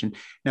summation.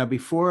 Now,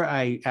 before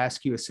I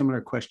ask you a similar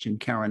question,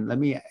 Karen, let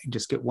me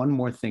just get one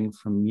more thing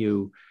from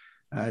you,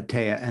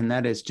 Taya, and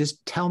that is,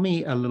 just tell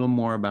me a little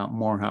more about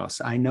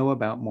Morehouse. I know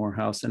about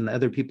Morehouse, and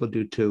other people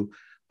do too,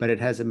 but it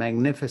has a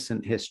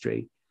magnificent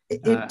history.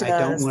 It does.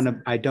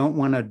 I don't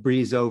want to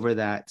breeze over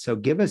that. So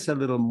give us a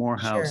little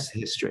Morehouse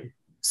history.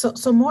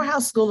 So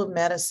Morehouse School of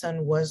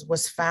Medicine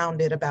was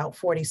founded about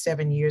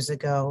 47 years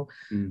ago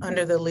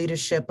under the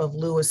leadership of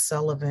Lewis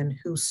Sullivan,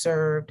 who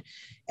served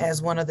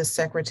as one of the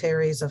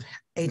secretaries of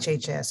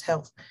HHS,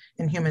 Health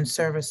and Human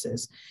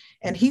Services.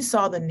 And he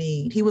saw the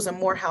need. He was a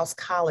Morehouse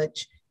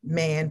College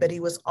man, but he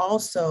was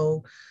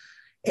also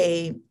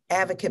an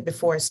advocate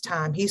before his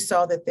time. He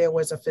saw that there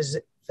was a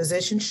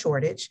physician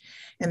shortage,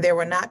 and there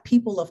were not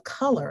people of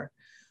color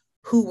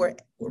who were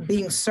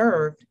being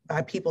served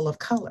by people of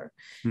color.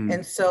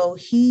 And so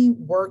he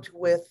worked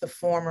with the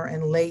former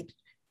and late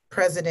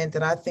president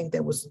that I think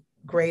that was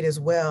great as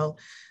well,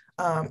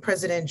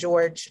 President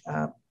George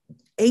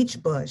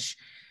H. Bush,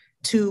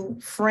 to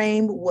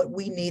frame what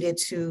we needed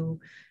to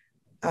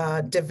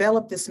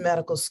develop this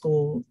medical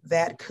school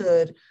that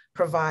could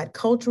provide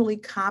culturally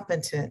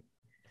competent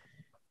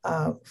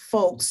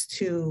folks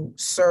to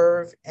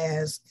serve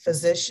as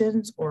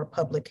physicians or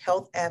public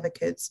health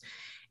advocates,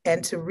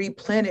 and to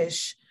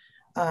replenish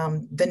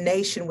the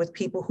nation with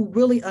people who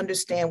really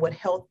understand what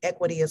health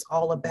equity is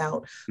all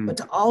about, but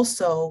to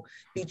also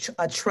be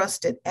a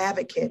trusted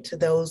advocate to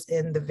those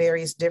in the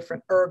various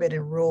different urban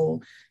and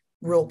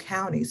rural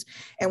counties.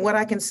 And what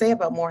I can say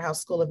about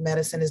Morehouse School of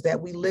Medicine is that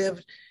we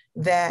live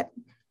that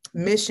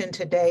mission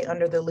today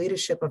under the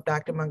leadership of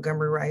Dr.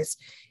 Montgomery Rice,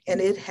 and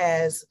it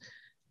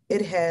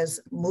has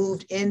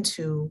moved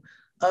into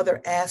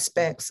other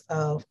aspects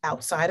of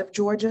outside of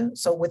Georgia.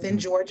 So within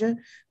Georgia,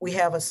 we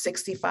have a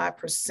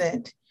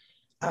 65%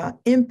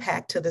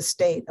 impact to the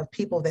state of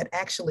people that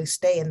actually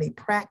stay and they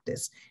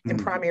practice in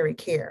primary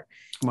care.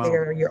 Wow.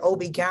 They're your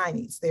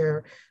OB-GYNs,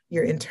 they're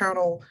your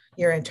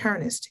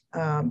internist,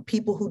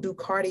 people who do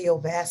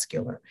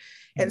cardiovascular.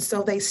 And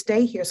so they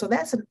stay here. So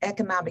that's an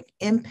economic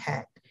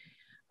impact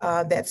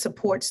that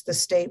supports the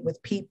state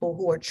with people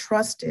who are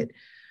trusted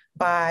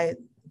by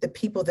the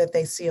people that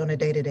they see on a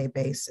day-to-day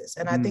basis.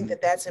 And I think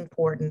that that's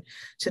important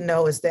to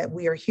know, is that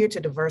we are here to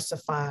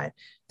diversify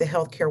the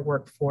healthcare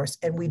workforce,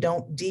 and we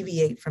don't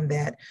deviate from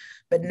that.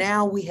 But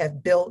now we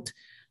have built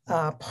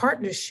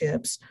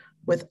partnerships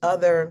with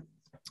other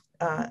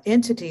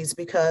entities,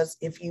 because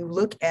if you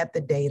look at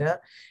the data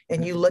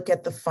and you look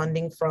at the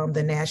funding from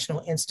the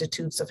National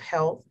Institutes of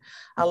Health,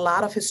 a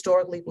lot of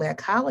historically Black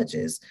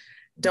colleges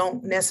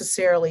don't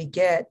necessarily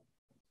get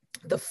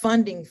the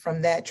funding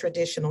from that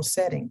traditional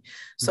setting.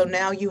 So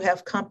now you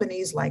have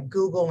companies like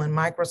Google and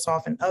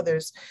Microsoft and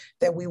others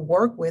that we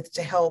work with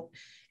to help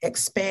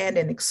expand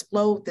and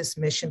explode this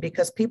mission,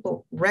 because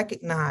people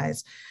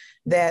recognize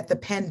that the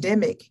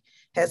pandemic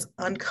has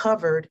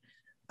uncovered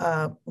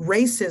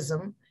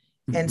racism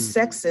and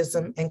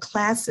sexism and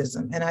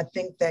classism. And I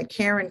think that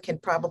Karen can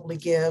probably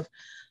give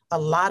a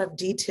lot of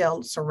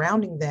detail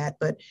surrounding that,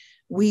 but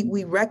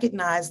we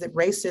recognize that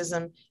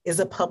racism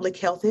is a public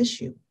health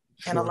issue.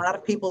 Sure. And a lot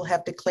of people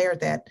have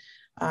declared that,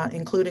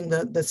 including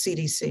the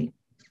CDC.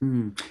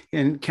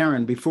 And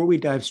Karen, before we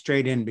dive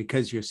straight in,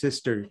 because your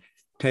sister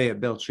Taya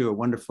built you a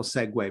wonderful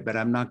segue, but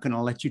I'm not going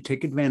to let you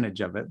take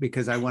advantage of it,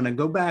 because I want to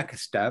go back a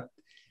step.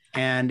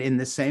 And in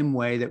the same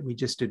way that we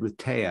just did with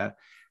Taya,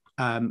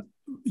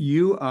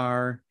 you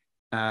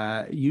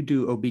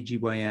do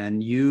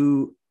OBGYN,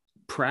 you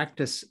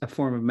practice a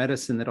form of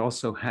medicine that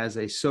also has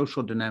a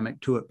social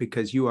dynamic to it,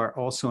 because you are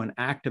also an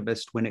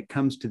activist when it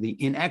comes to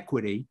the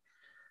inequity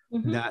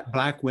that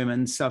Black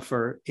women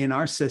suffer in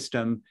our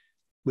system,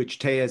 which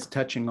Taya is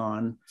touching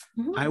on.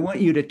 I want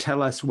you to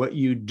tell us what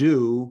you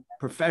do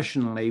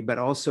professionally, but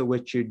also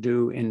what you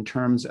do in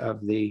terms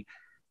of the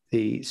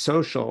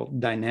social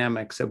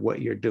dynamics of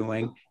what you're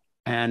doing,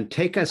 and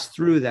take us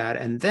through that.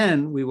 And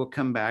then we will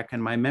come back,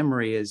 and my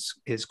memory is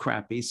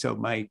crappy, so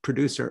my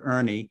producer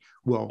Ernie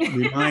will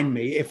remind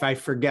me if I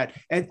forget.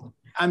 And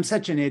I'm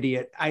such an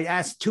idiot. I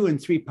ask 2- and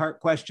 3-part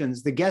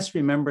questions. The guest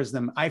remembers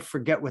them. I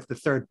forget what the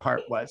third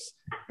part was.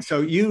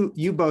 So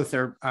you both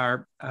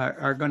are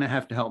going to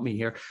have to help me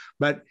here.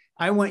 But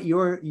I want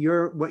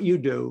your what you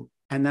do,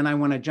 and then I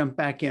want to jump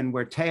back in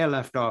where Taya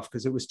left off,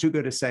 because it was too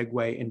good a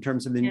segue in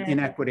terms of the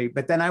inequity.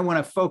 But then I want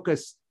to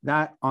focus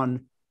that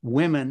on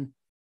women,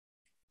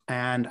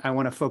 and I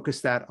want to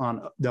focus that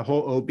on the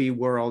whole OB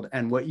world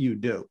and what you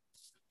do.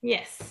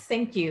 Yes,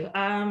 thank you.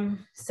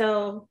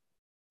 So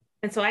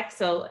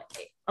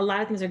a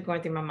lot of things are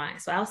going through my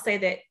mind. So I'll say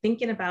that,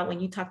 thinking about when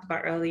you talked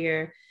about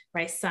earlier,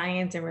 right,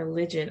 science and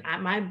religion,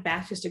 my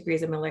bachelor's degree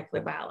is in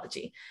molecular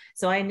biology.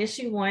 So I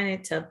initially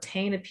wanted to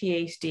obtain a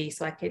PhD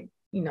so I could,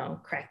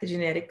 crack the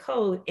genetic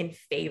code in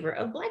favor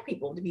of Black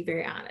people, to be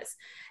very honest.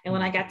 And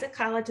when I got to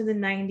college in the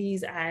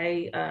 90s,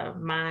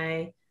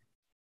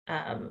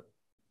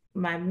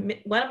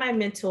 one of my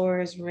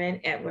mentors, Ren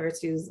Edwards,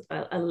 who's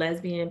a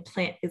lesbian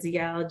plant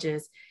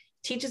physiologist,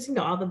 teaches,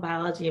 all the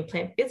biology and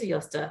plant physio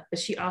stuff, but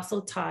she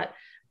also taught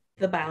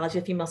the biology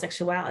of female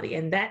sexuality.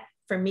 And that,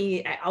 for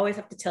me, I always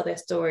have to tell that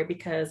story,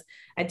 because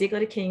I did go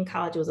to King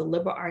College. It was a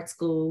liberal arts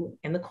school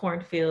in the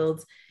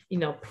cornfields,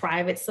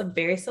 private,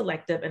 very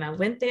selective. And I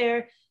went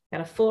there,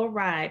 got a full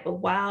ride. But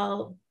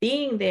while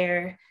being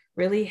there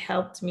really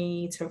helped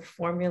me to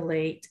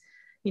formulate,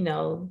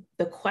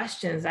 the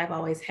questions I've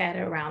always had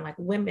around, like,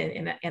 women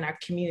in our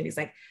communities.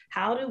 Like,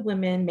 how do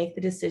women make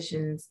the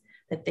decisions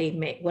that they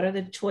make? What are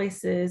the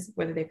choices,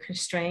 whether they're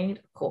constrained,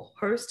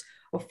 coerced,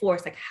 or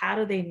forced? Like, how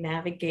do they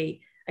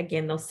navigate,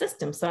 again, those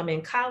systems? So I'm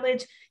in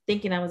college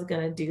thinking I was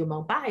going to do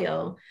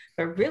mobile,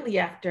 but really,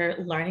 after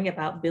learning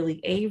about Billie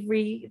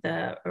Avery,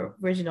 the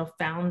original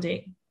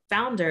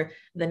founder of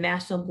the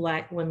National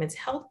Black Women's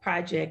Health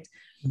Project,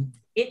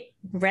 it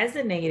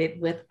resonated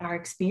with our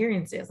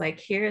experiences. Like,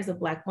 here is a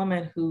Black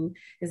woman who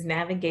is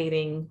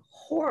navigating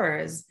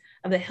horrors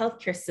of the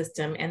healthcare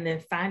system, and then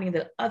finding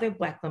that other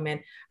Black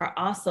women are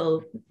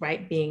also,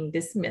 right, being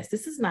dismissed.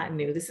 This is not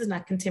new. This is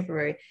not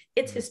contemporary.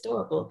 It's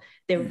historical.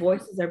 Their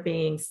voices are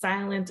being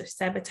silenced or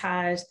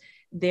sabotaged.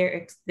 Their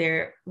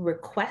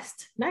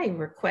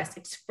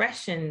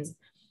expressions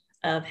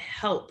of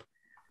help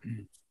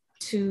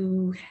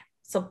to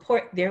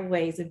support their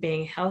ways of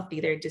being healthy,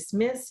 they're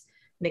dismissed,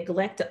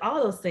 neglected,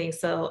 all those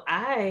things. So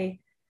I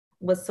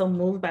was so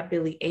moved by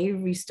Billie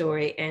Avery's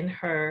story and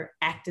her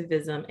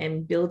activism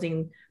and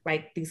building,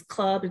 right, these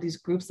clubs or these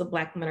groups of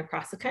Black women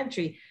across the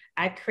country.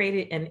 I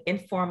created an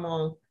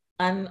informal,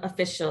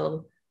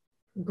 unofficial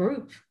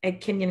group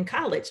at Kenyon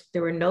College.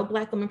 There were no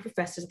Black women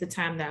professors at the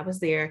time that I was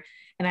there.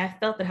 And I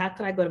felt that, how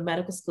could I go to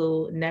medical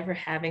school never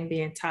having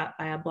been taught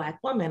by a Black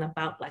woman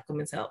about Black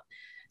women's health?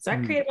 So I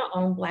created my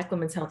own Black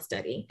women's health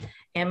study.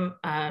 And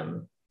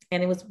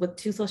it was with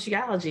 2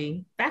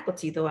 sociology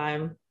faculty, though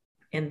I'm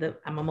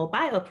a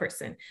mobile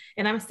person.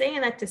 And I'm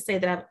saying that to say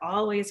that I've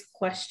always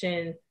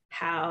questioned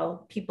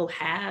how people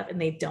have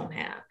and they don't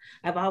have.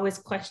 I've always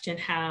questioned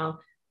how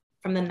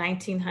from the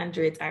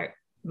 1900s,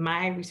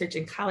 my research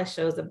in college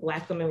shows that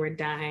Black women were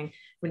dying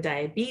from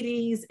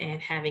diabetes and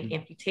having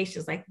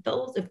amputations. Like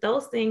those, if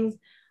those things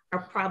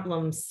are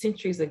problems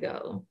centuries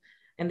ago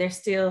and they're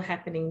still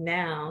happening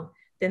now,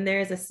 then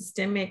there's a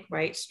systemic,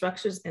 right?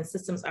 Structures and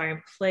systems are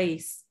in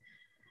place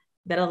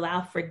that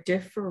allow for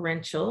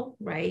differential,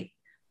 right?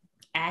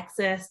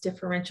 Access,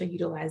 differential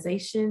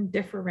utilization,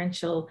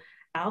 differential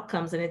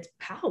outcomes, and its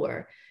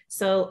power.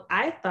 So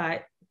I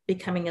thought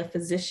becoming a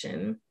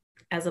physician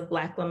as a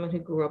Black woman who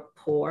grew up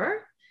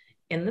poor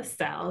in the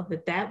South,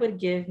 that would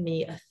give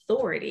me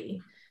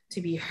authority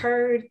to be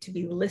heard, to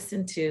be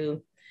listened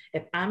to,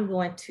 if I'm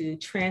going to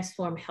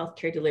transform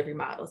healthcare delivery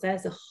models. That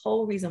is the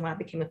whole reason why I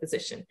became a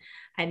physician.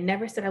 I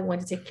never said I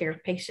wanted to take care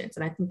of patients.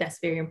 And I think that's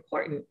very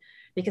important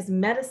because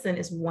medicine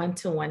is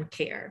one-to-one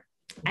care.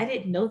 I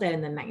didn't know that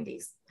in the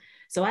 90s.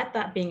 So I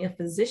thought being a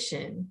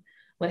physician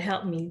would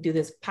help me do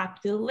this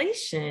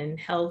population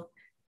health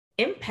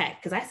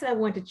impact, because I said I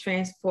wanted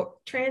to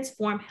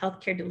transform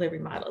healthcare delivery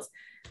models.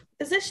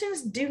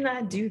 Physicians do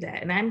not do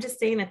that. And I'm just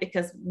saying that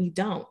because we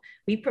don't.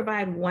 We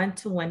provide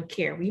one-to-one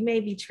care. We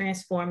may be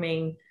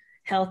transforming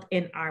health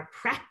in our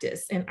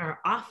practice, in our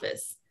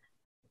office,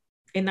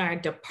 in our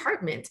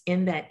department,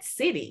 in that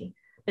city,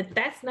 but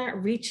that's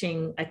not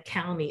reaching a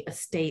county, a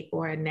state,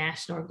 or a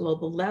national or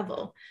global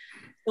level.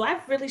 So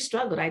I've really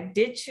struggled. I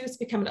did choose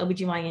to become an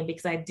OBGYN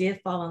because I did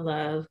fall in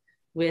love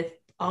with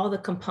all the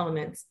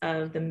components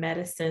of the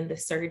medicine, the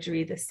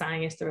surgery, the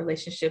science, the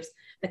relationships,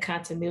 the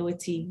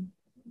continuity,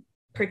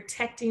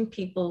 protecting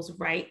people's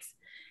rights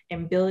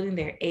and building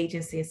their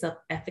agency and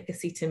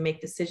self-efficacy to make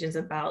decisions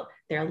about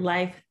their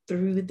life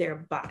through their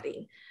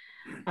body.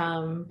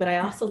 But I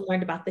also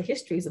learned about the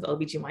histories of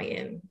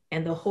OBGYN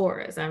and the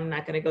horrors. I'm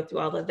not going to go through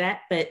all of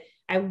that, but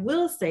I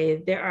will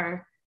say there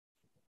are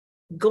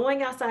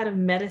going outside of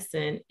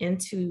medicine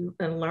into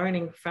and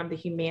learning from the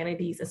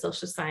humanities and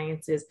social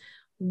sciences.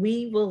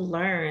 We will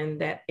learn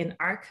that in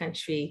our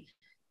country,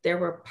 there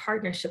were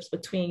partnerships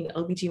between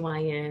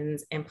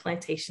OBGYNs and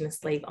plantation and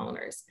slave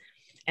owners.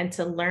 And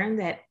to learn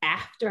that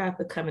after I've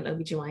become an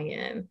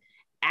OBGYN,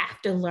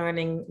 after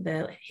learning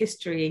the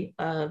history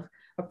of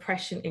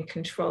oppression and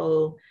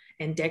control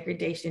and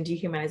degradation,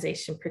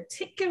 dehumanization,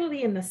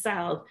 particularly in the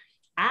South,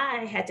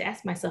 I had to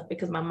ask myself,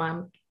 because my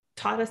mom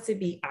taught us to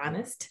be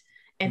honest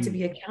and to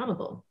be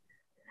accountable.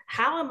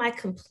 How am I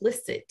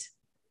complicit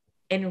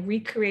in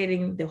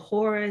recreating the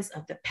horrors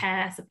of the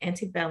past, of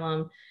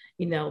antebellum,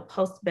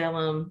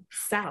 postbellum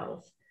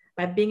South,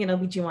 by being an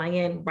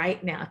OBGYN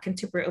right now, a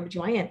contemporary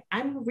OBGYN?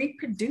 I'm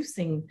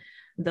reproducing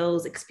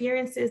those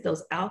experiences,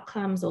 those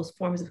outcomes, those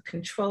forms of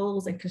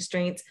controls and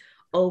constraints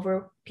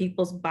over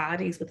people's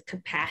bodies with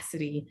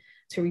capacity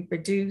to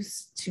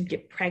reproduce, to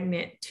get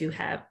pregnant, to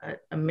have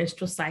a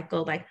menstrual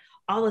cycle, like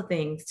all the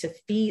things, to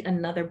feed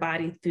another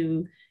body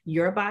through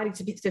your body,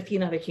 to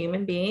feed another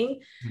human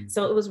being.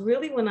 So it was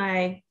really when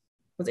I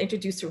was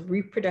introduced to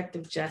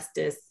reproductive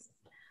justice,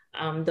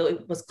 though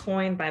it was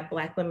coined by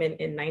Black women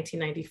in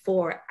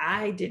 1994,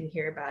 I didn't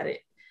hear about it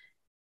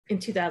in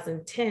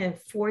 2010,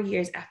 4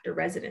 years after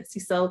residency.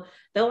 So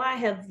though I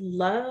have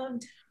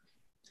loved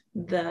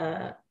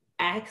the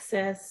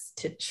access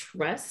to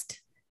trust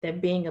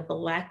that being a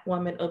Black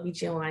woman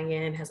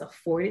OBGYN has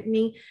afforded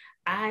me,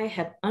 I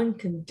have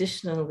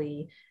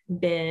unconditionally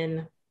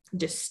been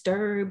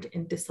disturbed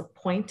and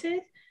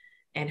disappointed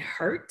and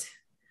hurt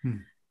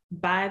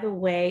by the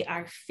way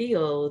our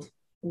field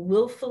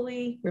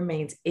willfully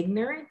remains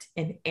ignorant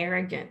and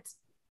arrogant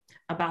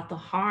about the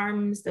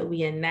harms that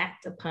we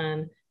enact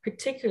upon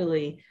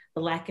particularly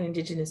Black and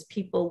Indigenous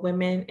people,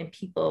 women, and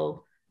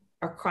people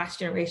across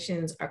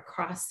generations,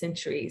 across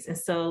centuries. And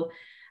so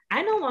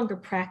I no longer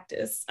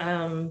practice.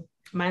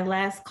 My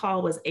last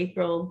call was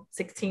April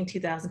 16,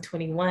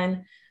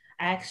 2021.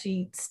 I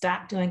actually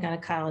stopped doing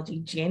gynecology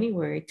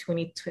January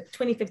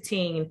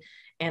 2015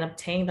 and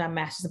obtained my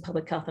master's in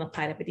public health and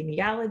applied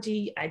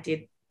epidemiology. I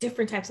did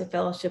different types of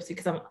fellowships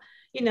because I'm,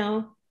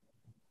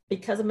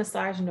 because of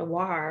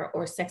misogynoir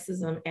or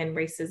sexism and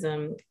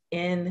racism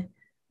in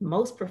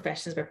most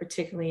professions, but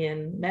particularly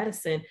in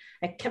medicine,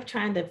 I kept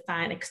trying to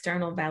find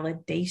external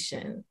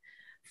validation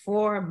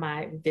for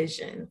my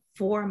vision,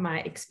 for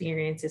my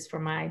experiences, for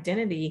my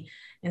identity.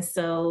 And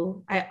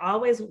so I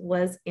always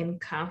was in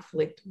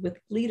conflict with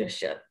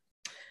leadership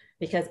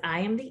because I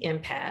am the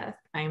empath,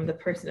 I am the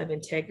person of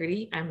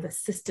integrity, I'm the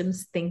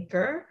systems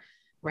thinker,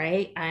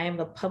 right? I am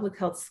a public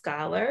health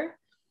scholar.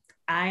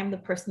 I am the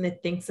person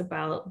that thinks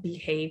about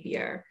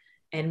behavior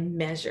and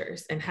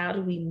measures, and how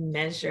do we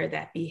measure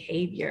that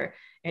behavior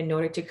in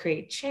order to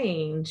create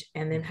change?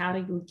 And then how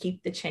do we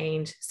keep the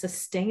change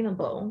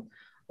sustainable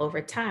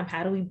over time?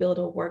 How do we build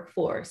a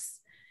workforce,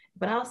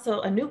 but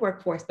also a new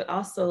workforce, but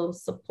also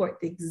support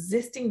the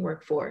existing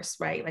workforce,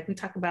 right? Like we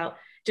talk about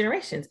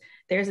generations.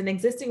 There's an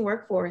existing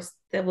workforce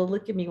that will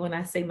look at me when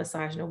I say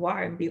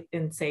misogynoir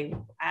and say,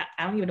 I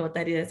don't even know what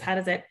that is. How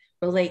does that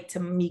relate to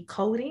me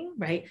coding,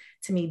 right?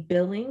 To me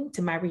billing,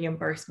 to my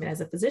reimbursement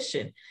as a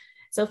physician?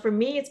 So for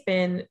me, it's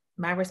been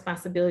my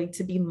responsibility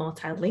to be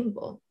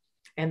multilingual.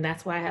 And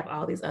that's why I have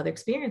all these other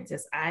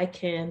experiences. I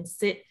can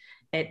sit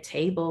at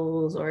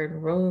tables or in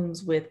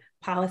rooms with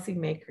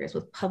policymakers,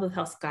 with public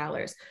health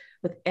scholars,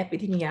 with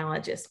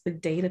epidemiologists,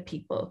 with data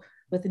people,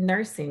 with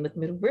nursing, with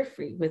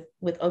midwifery, with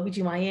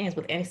OBGYNs,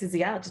 with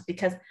anesthesiologists,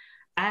 because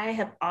I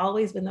have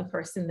always been the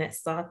person that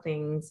saw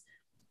things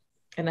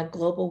in a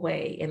global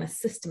way, in a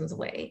systems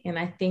way. And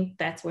I think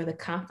that's where the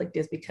conflict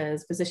is,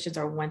 because physicians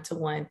are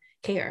one-to-one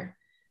care.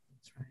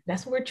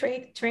 That's what we're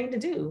trained to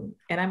do.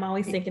 And I'm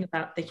always thinking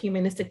about the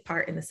humanistic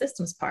part and the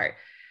systems part.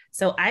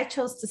 So I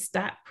chose to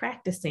stop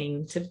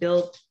practicing to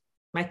build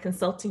my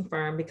consulting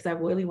firm because I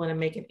really want to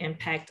make an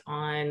impact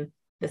on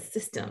the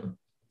system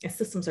and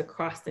systems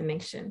across the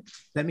nation.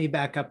 Let me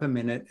back up a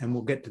minute and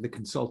we'll get to the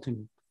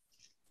consulting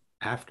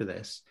after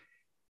this.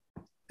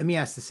 Let me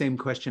ask the same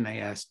question I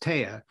asked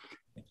Taya.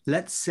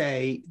 Let's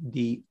say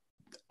the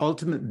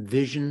ultimate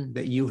vision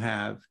that you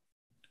have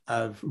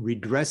of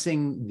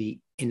redressing the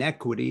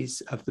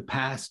inequities of the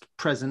past,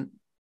 present,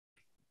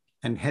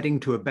 and heading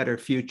to a better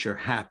future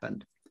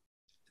happened.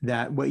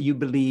 That what you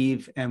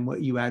believe and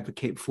what you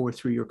advocate for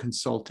through your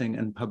consulting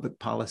and public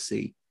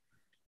policy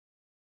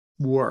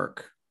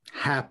work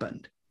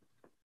happened.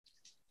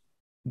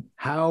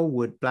 How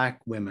would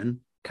Black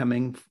women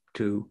coming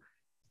to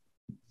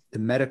the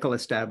medical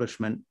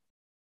establishment,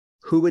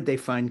 who would they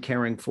find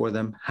caring for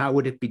them? How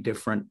would it be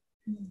different?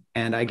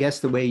 And I guess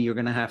the way you're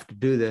going to have to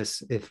do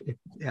this, if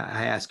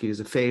I ask you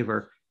as a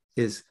favor,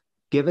 is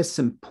give us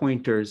some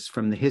pointers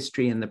from the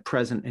history and the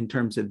present in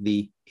terms of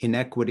the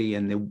inequity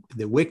and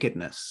the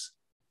wickedness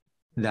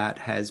that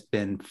has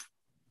been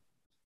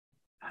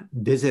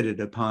visited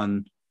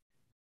upon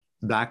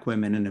Black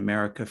women in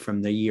America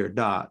from the year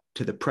dot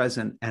to the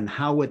present, and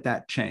how would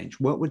that change?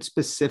 What would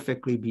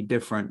specifically be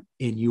different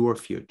in your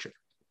future?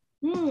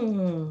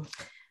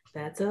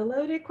 That's a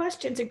loaded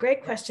question. It's a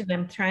great question.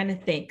 I'm trying to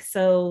think.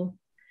 So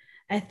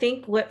I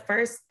think what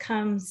first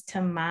comes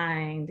to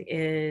mind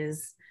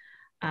is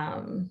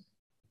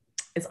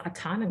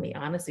autonomy,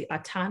 honestly,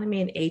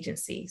 autonomy and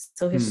agency.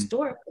 So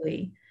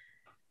historically,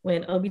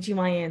 when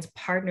OBGYNs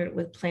partnered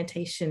with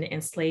plantation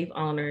and slave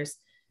owners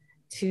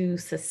to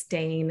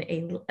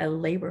sustain a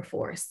labor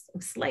force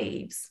of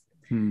slaves,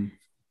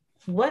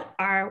 what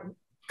our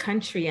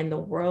country and the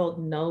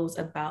world knows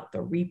about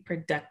the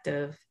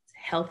reproductive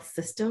health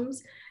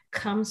systems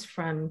comes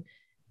from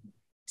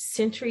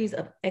centuries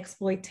of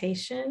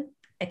exploitation,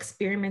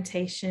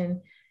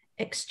 experimentation,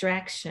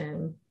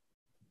 extraction,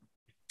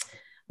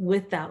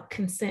 without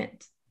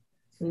consent,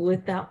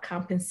 without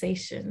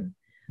compensation,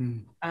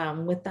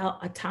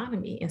 without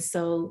autonomy. And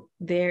so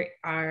there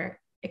are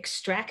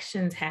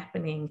extractions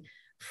happening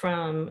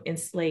from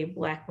enslaved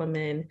Black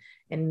women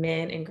and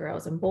men and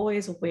girls and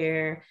boys,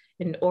 where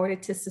in order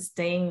to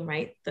sustain,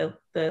 right,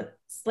 the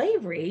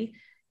slavery,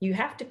 you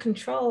have to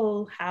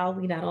control how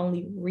we not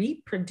only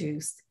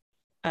reproduce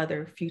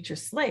other future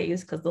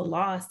slaves, because the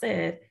law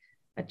said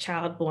a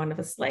child born of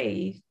a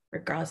slave,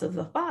 regardless of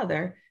the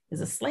father,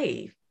 is a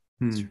slave.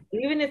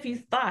 Even if you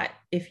thought,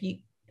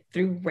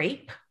 through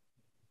rape,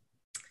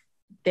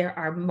 there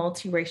are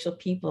multiracial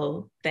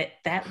people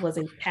that was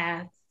a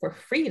path for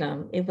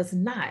freedom, it was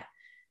not,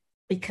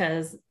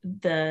 because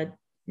the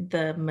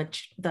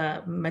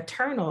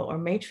maternal or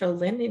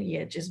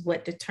matrilineage is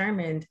what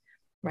determined,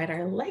 right,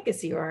 our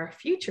legacy or our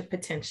future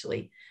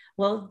potentially.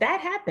 Well, that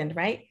happened,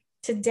 right?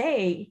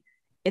 Today,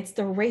 it's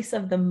the race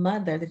of the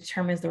mother that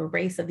determines the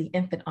race of the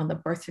infant on the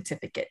birth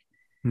certificate.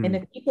 And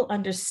if people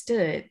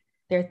understood,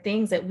 there are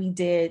things that we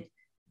did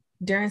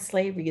during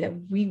slavery that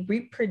we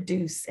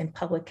reproduce in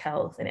public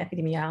health and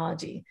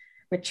epidemiology.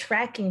 We're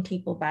tracking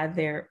people by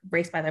their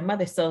race, by their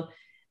mother. So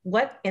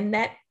what in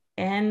that,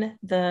 and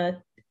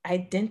the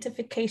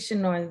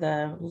identification or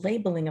the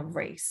labeling of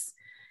race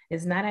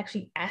is not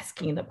actually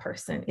asking the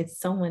person, it's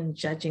someone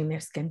judging their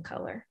skin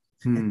color.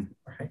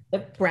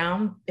 The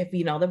brown, if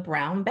you know the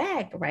brown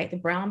bag, right? The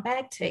brown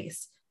bag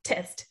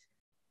test.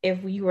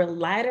 If you were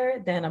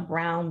lighter than a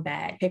brown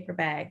bag, paper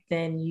bag,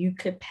 then you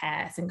could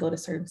pass and go to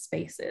certain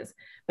spaces.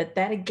 But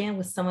that again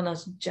was someone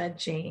else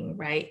judging,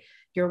 right,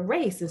 your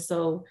race. And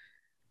so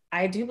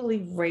I do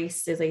believe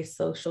race is a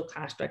social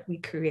construct. We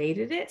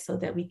created it so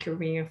that we can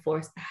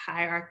reinforce the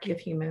hierarchy of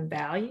human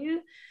value.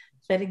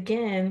 But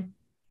again,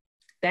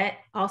 that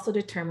also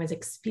determines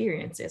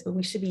experiences, but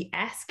we should be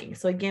asking.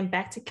 So again,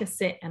 back to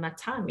consent and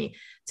autonomy.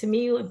 To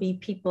me, it would be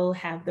people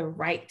have the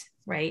right,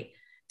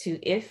 to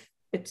if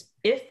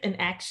an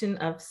action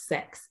of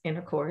sex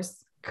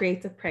intercourse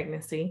creates a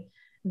pregnancy,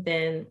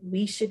 then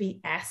we should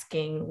be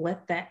asking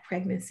what that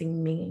pregnancy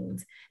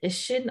means. It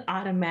shouldn't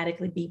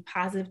automatically be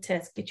positive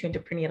tests get you into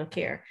prenatal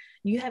care.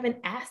 You haven't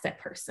asked that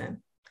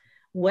person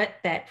what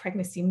that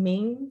pregnancy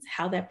means,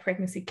 how that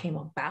pregnancy came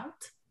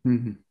about,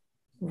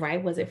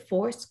 right? Was it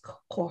forced,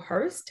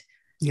 coerced?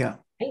 Yeah.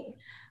 Right?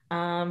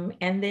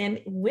 And then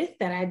with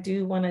that, I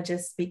do want to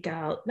just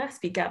not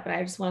speak out, but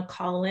I just want to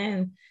call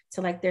in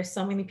to, like, there's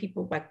so many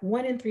people, like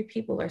 1 in 3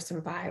 people are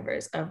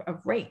survivors of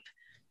rape,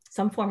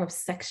 some form of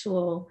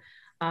sexual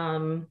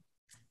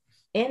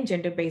and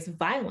gender-based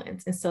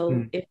violence. And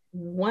so if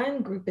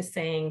one group is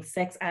saying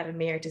sex out of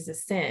marriage is a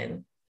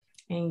sin,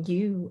 and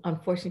you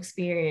unfortunately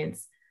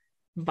experience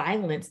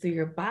violence through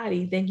your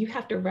body, then you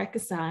have to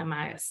reconcile, am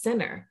I a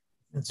sinner?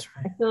 That's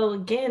right. So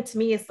again, to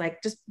me, it's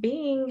like just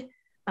being,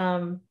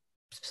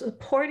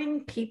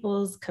 supporting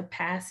people's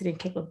capacity and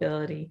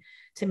capability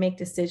to make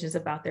decisions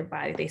about their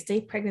body. They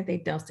stay pregnant, they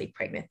don't stay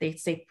pregnant. They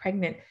stay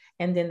pregnant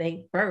and then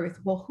they birth.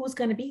 Well, who's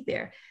going to be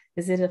there?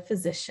 Is it a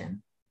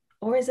physician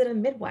or is it a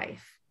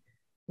midwife?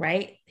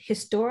 Right?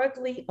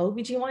 Historically,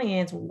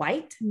 OBGYNs,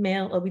 white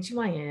male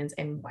OBGYNs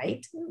and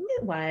white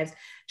midwives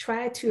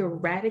tried to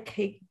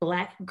eradicate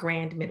Black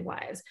grand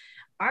midwives.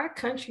 Our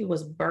country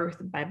was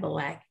birthed by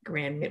Black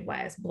grand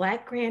midwives.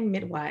 Black grand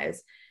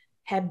midwives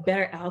had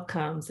better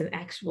outcomes than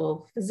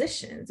actual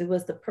physicians. It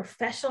was the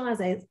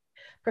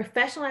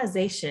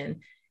professionalization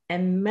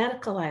and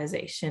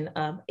medicalization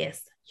of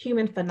its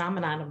human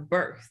phenomenon of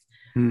birth,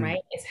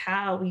 right? It's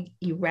how we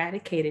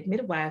eradicated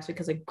midwives,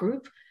 because a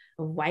group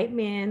of white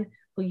men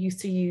who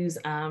used to use,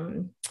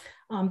 blanking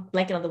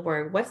on the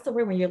word, what's the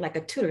word when you're like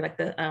a tutor, like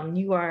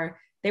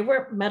they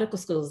weren't medical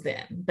schools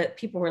then, but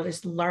people were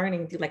just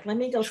learning through, like, let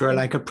me go. Sure,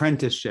 like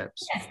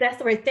apprenticeships. Yes, that's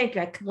the right thing.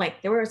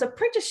 Like there was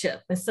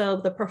apprenticeship. And so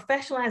the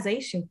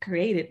professionalization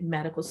created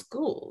medical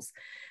schools.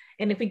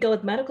 And if we go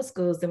with medical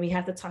schools, then we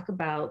have to talk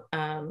about,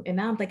 and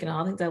now I'm thinking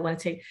all the things I want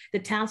to take, the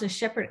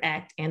Townsend-Shepard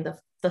Act and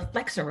the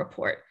Flexner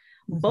Report.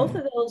 Both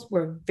of those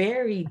were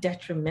very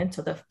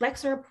detrimental. The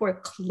Flexner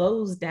Report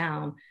closed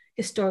down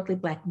historically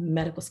Black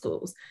medical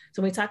schools.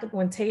 So when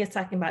Taya is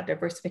talking about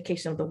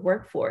diversification of the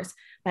workforce,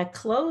 by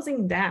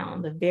closing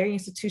down the very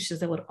institutions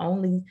that would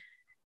only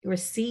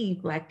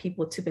receive Black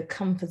people to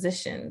become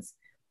physicians,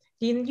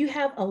 you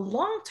have a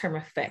long-term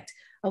effect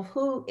of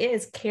who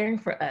is caring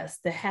for us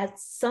that has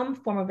some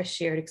form of a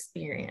shared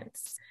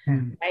experience,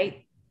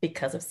 right?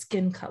 Because of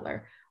skin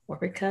color, or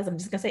because, I'm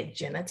just gonna say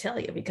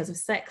genitalia, because of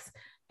sex.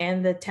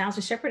 And the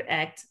Townsend-Shepard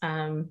Act,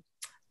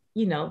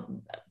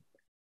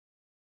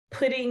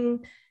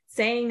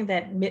 saying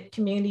that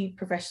community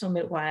professional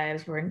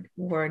midwives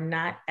were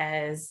not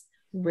as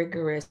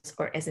rigorous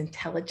or as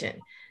intelligent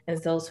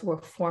as those who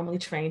were formally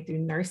trained through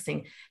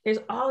nursing. There's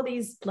all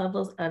these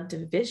levels of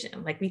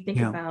division. Like we think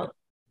about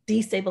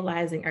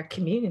destabilizing our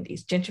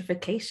communities,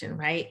 gentrification,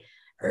 right?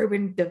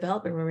 Urban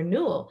development and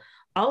renewal.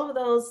 All of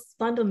those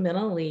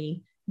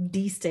fundamentally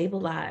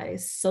destabilize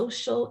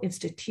social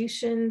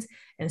institutions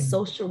and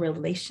social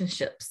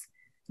relationships.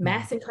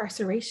 Mass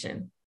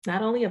incarceration,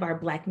 not only of our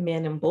Black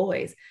men and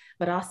boys,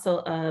 but also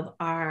of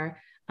our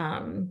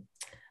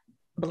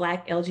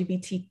Black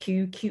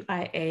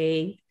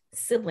LGBTQIA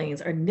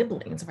siblings or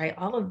nibblings, right?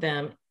 All of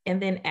them. And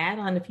then add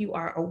on, if you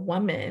are a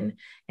woman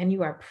and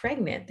you are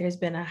pregnant, there's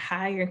been a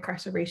higher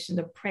incarceration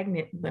of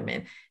pregnant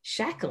women,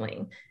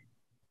 shackling.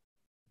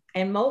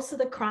 And most of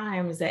the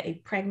crimes that a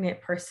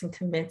pregnant person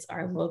commits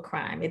are low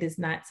crime. It is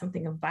not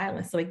something of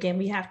violence. So again,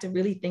 we have to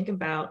really think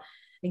about,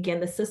 again,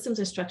 the systems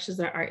and structures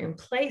that are in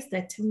place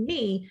that, to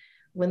me,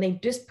 when they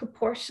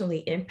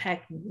disproportionately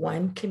impact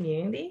one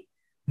community,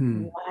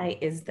 why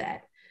is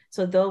that?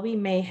 So though we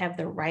may have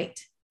the right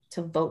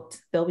to vote,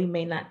 though we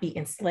may not be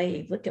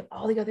enslaved, look at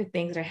all the other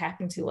things that are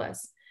happening to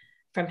us,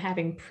 from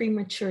having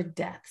premature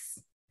deaths,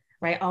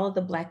 right? All of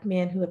the Black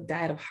men who have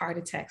died of heart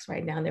attacks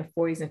right now in their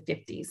 40s and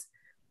 50s,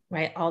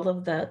 right? All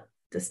of the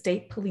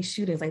state police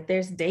shootings, like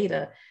there's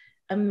data,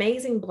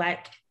 amazing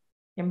Black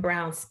and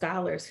brown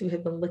scholars who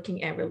have been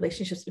looking at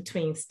relationships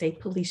between state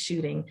police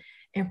shooting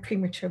and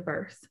premature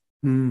birth,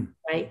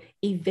 right?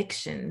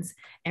 Evictions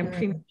and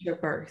premature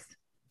birth.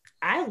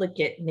 I look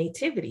at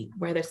nativity,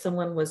 whether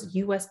someone was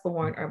US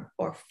born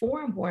or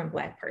foreign born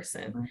Black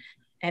person,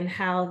 and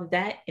how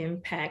that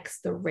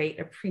impacts the rate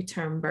of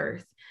preterm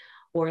birth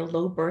or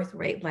low birth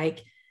rate.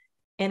 Like,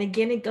 and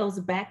again, it goes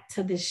back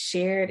to this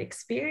shared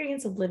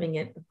experience of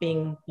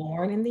being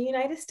born in the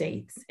United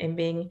States and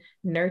being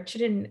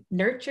nurtured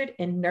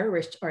and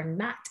nourished or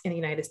not in the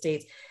United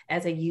States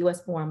as a US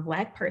born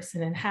Black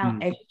person, and how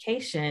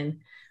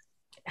education,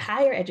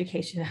 higher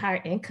education,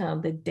 higher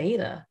income, the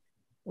data,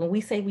 when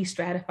we say we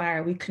stratify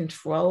or we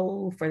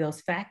control for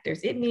those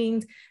factors, it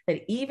means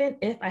that even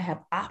if I have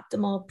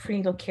optimal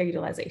prenatal care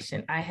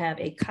utilization, I have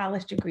a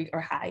college degree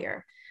or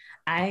higher,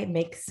 I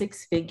make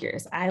six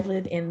figures, I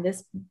live in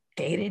this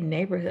gated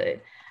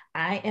neighborhood,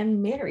 I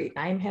am married,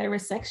 I am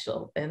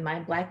heterosexual, and my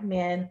Black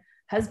man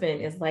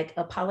husband is like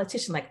a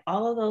politician, like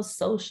all of those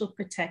social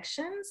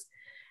protections,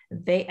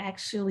 they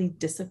actually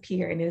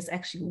disappear. And it is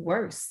actually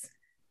worse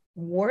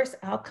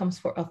outcomes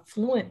for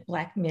affluent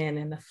Black men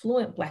and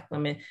affluent Black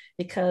women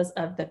because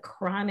of the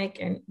chronic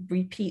and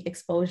repeat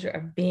exposure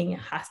of being in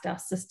hostile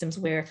systems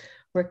where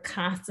we're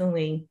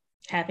constantly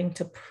having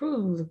to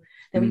prove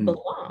that we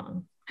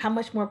belong. How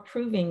much more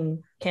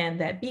proving can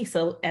that be?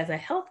 So as a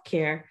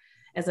healthcare,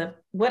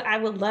 what I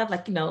would love,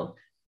 like,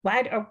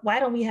 why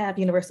don't we have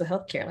universal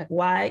healthcare? Like,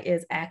 why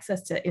is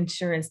access to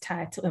insurance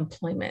tied to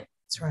employment?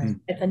 That's right.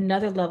 It's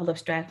another level of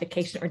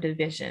stratification or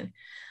division.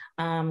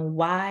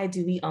 Why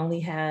do we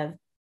only have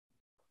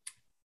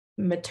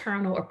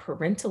maternal or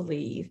parental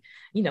leave?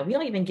 We don't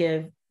even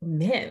give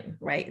men,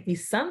 right?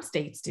 These some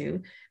states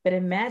do, but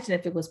imagine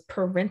if it was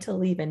parental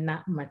leave and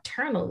not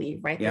maternal leave,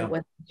 right? Yeah. There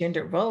was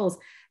gendered roles.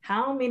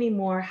 How many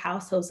more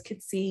households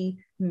could see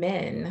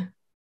men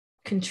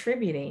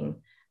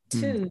contributing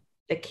to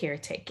the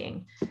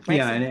caretaking? Right?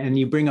 Yeah, and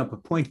you bring up a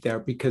point there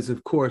because,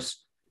 of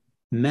course,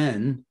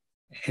 men,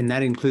 and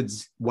that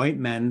includes white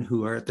men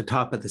who are at the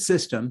top of the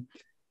system,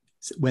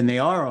 when they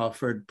are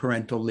offered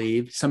parental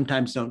leave,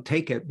 sometimes don't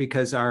take it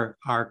because our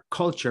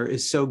culture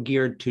is so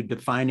geared to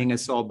defining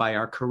us all by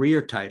our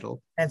career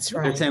title. That's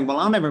right. They're saying, well,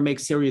 I'll never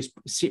make serious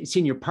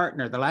senior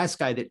partner. The last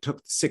guy that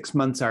took 6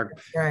 months, our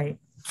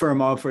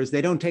firm offers,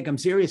 they don't take them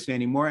seriously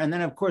anymore. And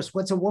then, of course,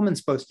 what's a woman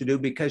supposed to do?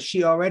 Because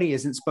she already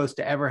isn't supposed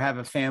to ever have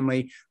a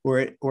family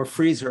or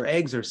freeze her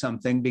eggs or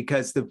something,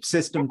 because the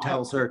system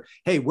tells her,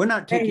 hey, we're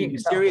not taking you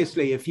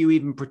seriously if you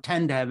even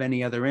pretend to have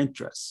any other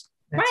interests.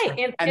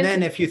 Right. And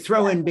then if you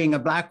throw in being a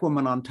Black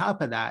woman on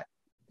top of that,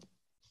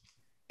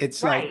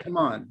 it's like, come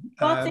on.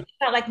 Well, think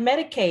about like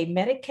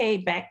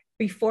Medicaid back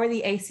before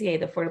the ACA,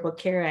 the Affordable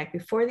Care Act,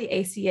 before the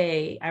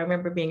ACA, I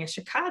remember being in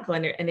Chicago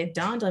and it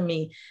dawned on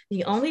me,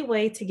 the only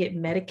way to get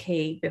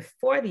Medicaid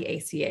before the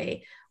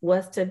ACA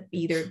was to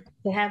either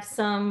to have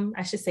some,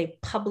 I should say,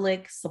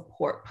 public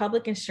support,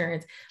 public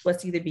insurance was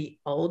to either be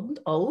old,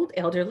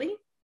 elderly,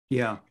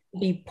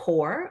 be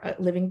poor,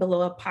 living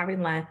below a poverty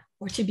line,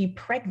 or to be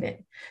pregnant.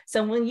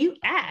 So when you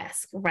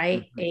ask,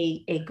 right,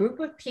 a group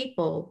of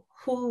people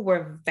who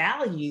were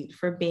valued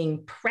for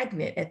being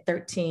pregnant at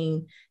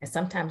 13 and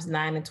sometimes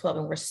 9 and 12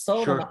 and were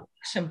sold on the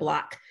auction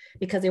block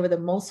because they were the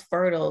most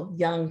fertile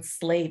young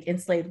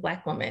enslaved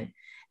Black women.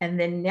 And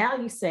then now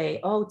you say,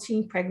 oh,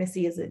 teen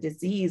pregnancy is a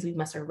disease we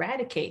must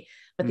eradicate,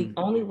 but the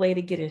only way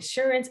to get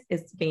insurance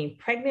is being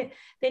pregnant.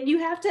 Then you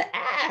have to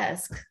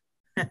ask,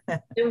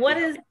 and what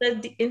is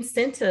the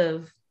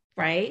incentive,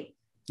 right?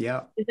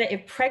 Yeah. Is that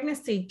if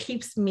pregnancy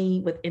keeps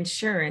me with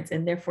insurance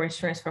and therefore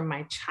insurance for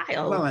my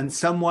child. Well, and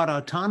somewhat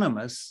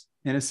autonomous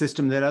in a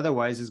system that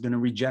otherwise is going to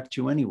reject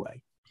you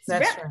anyway.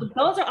 That's right.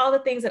 Those are all the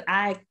things that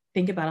I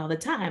think about all the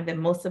time that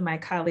most of my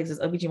colleagues as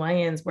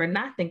OBGYNs were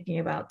not thinking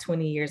about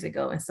 20 years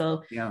ago. And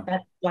so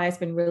that's why it's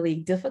been really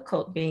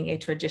difficult being a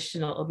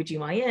traditional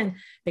OBGYN,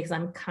 because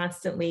I'm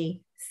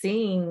constantly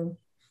seeing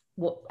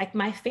like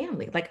my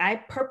family, like I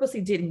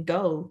purposely didn't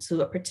go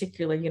to a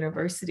particular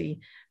university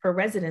for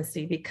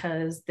residency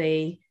because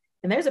and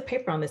there's a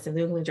paper on this in the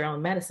New England Journal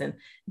of Medicine,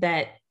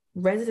 that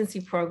residency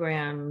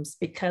programs,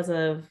 because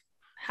of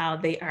how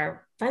they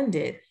are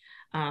funded,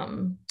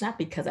 not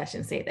because I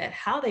shouldn't say that,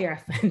 how they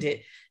are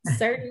funded,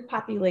 certain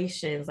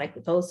populations,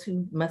 like those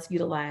who must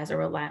utilize or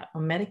rely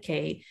on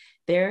Medicaid,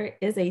 there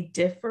is a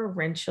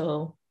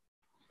differential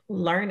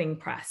learning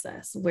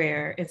process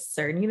where at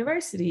certain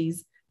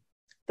universities,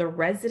 the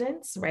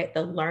residents, right,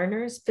 the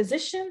learners,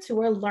 physicians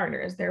who are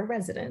learners, they're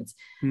residents,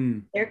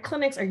 their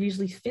clinics are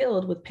usually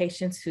filled with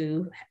patients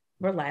who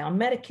rely on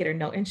Medicaid or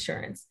no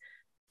insurance.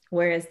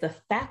 Whereas the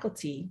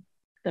faculty,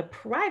 the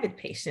private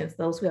patients,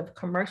 those who have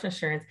commercial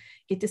insurance,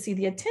 get to see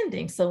the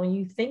attending. So when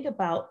you think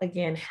about,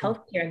 again,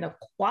 healthcare and the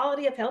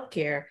quality of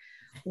healthcare,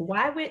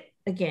 why would,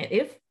 again,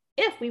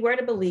 if we were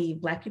to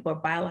believe Black people are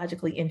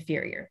biologically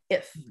inferior,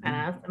 and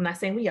I'm not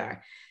saying we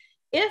are,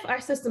 if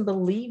our system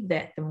believed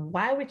that, then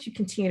why would you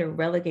continue to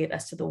relegate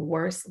us to the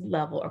worst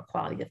level or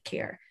quality of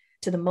care,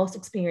 to the most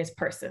experienced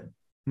person?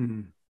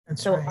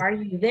 So are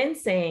you then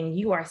saying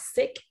you are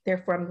sick,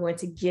 therefore I'm going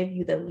to give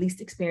you the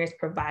least experienced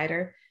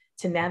provider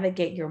to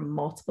navigate your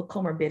multiple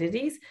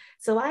comorbidities?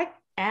 So I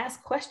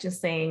ask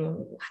questions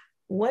saying,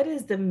 what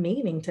is the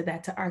meaning to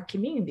that to our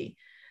community?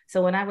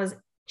 So when I was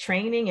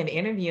training and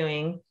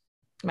interviewing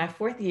my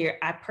 4th year,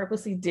 I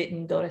purposely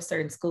didn't go to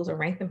certain schools or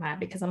rank them high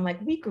because I'm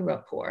like, we grew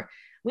up poor.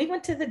 We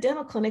went to the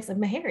dental clinics of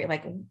Meharry.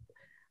 Like,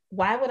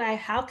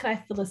 how could I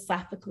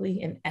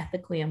philosophically and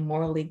ethically and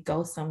morally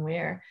go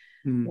somewhere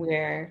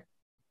where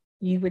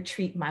you would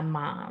treat my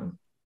mom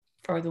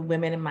or the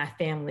women in my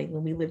family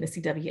when we lived in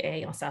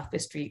CWA on South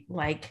 5th Street,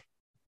 like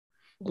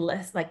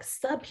less like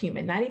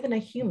subhuman, not even a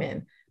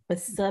human,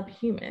 but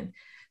subhuman.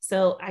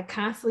 So I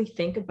constantly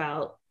think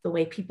about the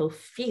way people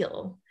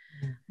feel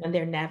when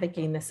they're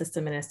navigating the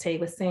system. And as Taya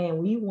was saying,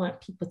 we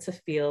want people to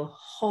feel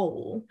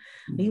whole.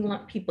 We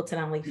want people to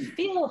not only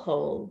feel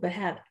whole, but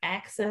have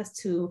access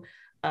to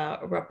a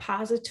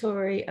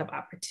repository of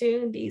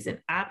opportunities and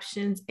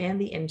options and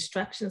the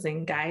instructions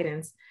and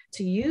guidance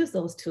to use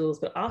those tools,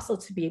 but also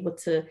to be able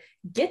to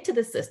get to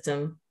the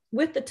system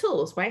with the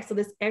tools, right? So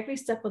this every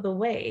step of the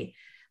way,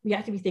 we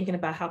have to be thinking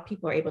about how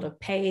people are able to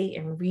pay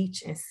and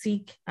reach and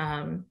seek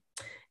and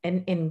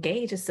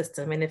engage a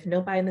system. And if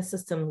nobody in the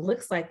system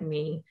looks like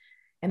me,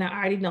 and I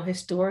already know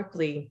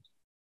historically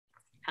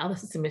how the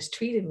system has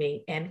treated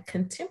me and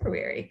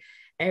contemporary,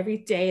 every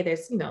day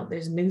there's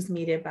news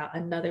media about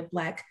another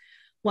Black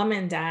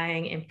woman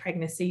dying in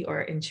pregnancy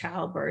or in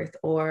childbirth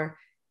or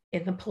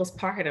in the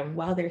postpartum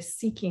while they're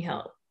seeking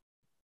help.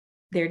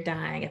 They're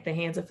dying at the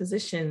hands of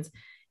physicians.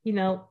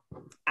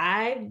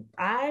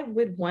 I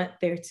would want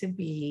there to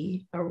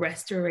be a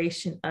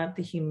restoration of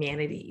the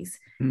humanities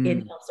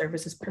in health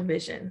services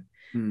provision.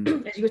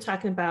 As you were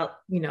talking about,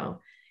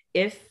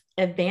 if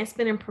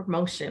advancement and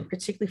promotion,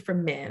 particularly for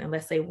men, and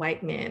let's say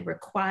white men,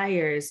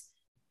 requires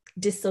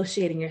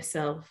dissociating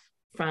yourself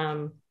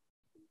from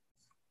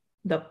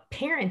the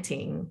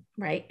parenting,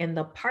 right, and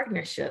the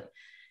partnership,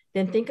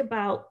 then think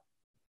about,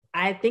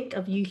 I think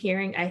of you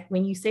hearing,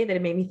 when you say that,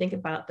 it made me think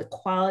about the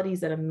qualities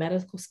that a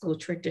medical school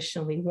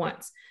traditionally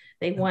wants.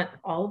 They want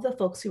all of the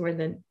folks who are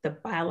in the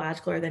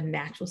biological or the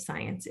natural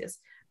sciences,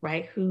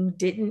 right, who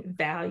didn't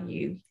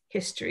value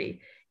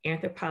history,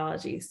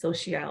 anthropology,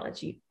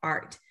 sociology,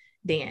 art,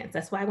 dance.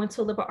 That's why I went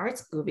to a liberal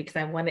arts school, because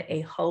I wanted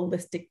a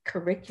holistic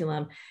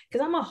curriculum,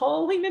 because I'm a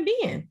whole human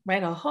being,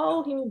 right? A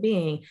whole human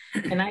being.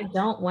 And I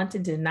don't want to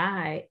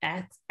deny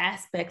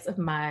aspects of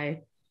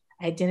my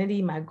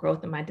identity, my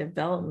growth, and my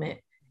development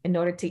in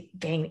order to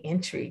gain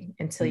entry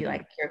into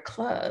like your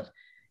club.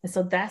 And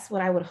so that's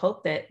what I would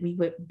hope, that we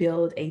would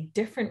build a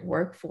different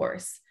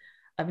workforce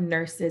of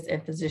nurses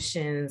and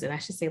physicians, and I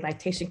should say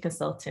lactation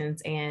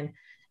consultants and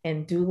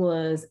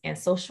doulas and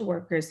social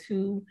workers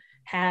who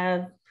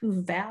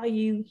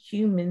value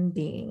human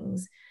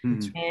beings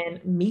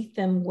and meet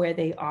them where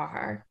they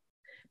are,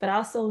 but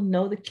also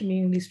know the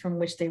communities from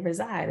which they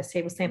reside. As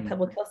Table St.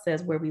 Public Health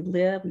says, where we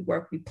live, we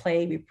work, we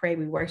play, we pray,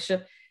 we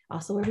worship,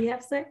 also where we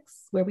have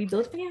sex, where we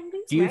build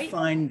families. Do you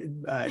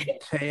find,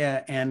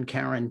 Taya and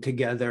Karen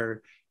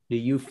together, do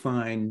you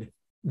find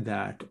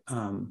that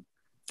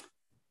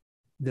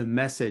the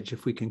message,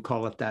 if we can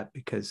call it that,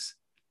 because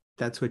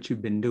that's what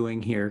you've been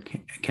doing here,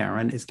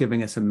 Karen, is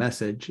giving us a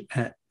message.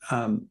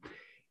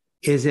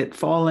 Is it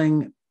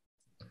falling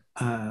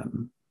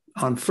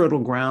on fertile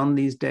ground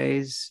these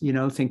days? You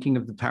know, thinking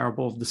of the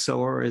parable of the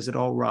sower, or is it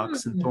all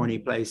rocks and thorny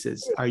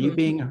places? Are you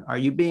being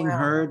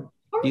heard?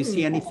 Do you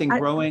see anything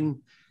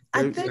growing?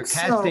 You're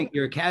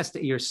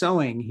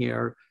sowing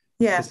here.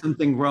 Yeah, is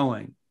something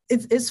growing.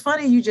 It's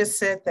funny you just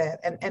said that,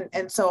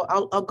 and so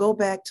I'll go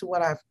back to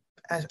what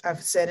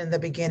I've said in the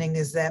beginning,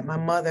 is that my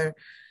mother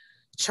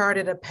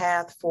charted a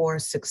path for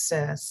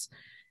success,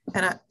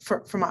 and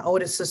for my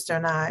oldest sister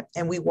and I,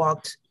 and we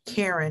walked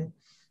Karen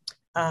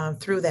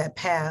through that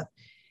path.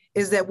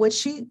 Is that what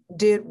she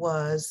did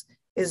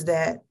is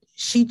that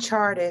she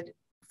charted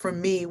for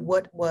me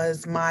what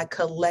was my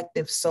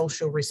collective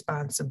social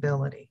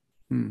responsibility.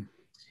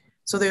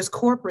 So there's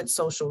corporate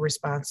social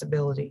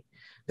responsibility,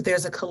 but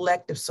there's a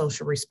collective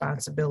social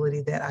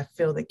responsibility that I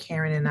feel that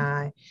Karen and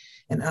I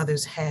and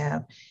others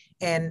have.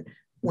 And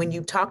when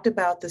you talked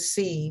about the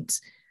seeds,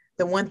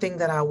 the one thing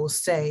that I will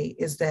say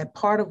is that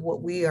part of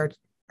what we are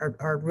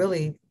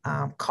really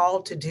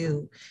called to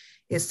do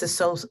is to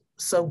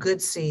sow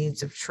good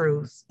seeds of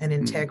truth and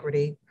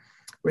integrity,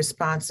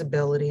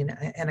 responsibility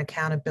and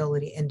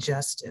accountability and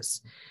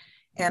justice.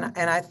 And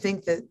I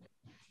think that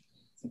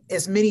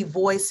as many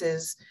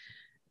voices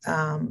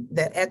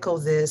that echo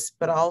this,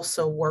 but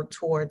also work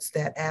towards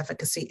that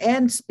advocacy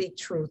and speak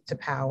truth to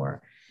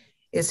power,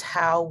 is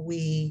how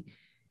we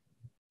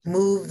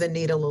move the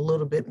needle a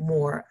little bit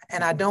more.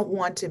 And I don't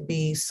want to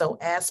be so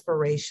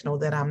aspirational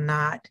that I'm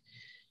not,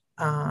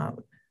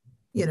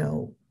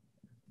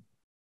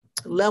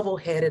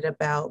 level-headed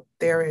about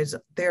there is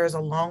a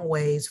long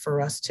ways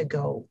for us to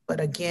go. But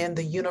again,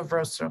 the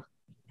universal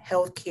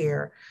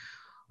healthcare,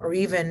 or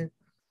even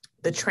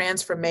the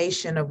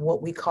transformation of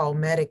what we call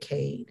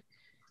Medicaid,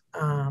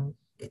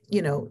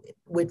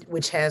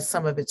 which has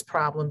some of its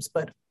problems,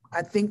 but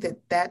I think that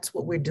that's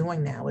what we're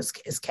doing now is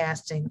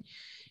casting.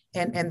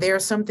 And there are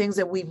some things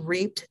that we've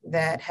reaped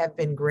that have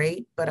been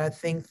great, but I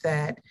think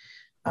that,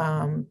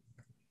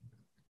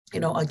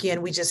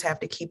 again, we just have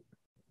to keep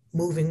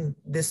moving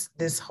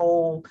this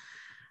whole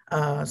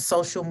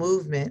social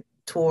movement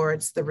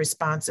towards the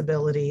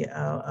responsibility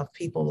of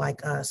people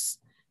like us.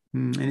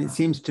 And it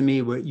seems to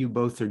me what you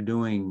both are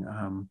doing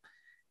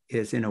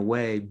is, in a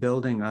way,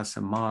 building us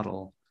a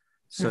model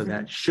so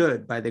that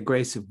should, by the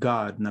grace of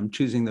God, and I'm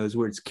choosing those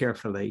words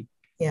carefully,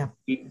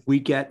 we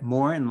get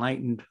more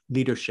enlightened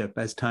leadership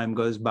as time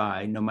goes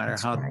by, no matter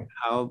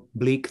how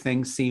bleak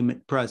things seem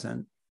at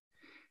present,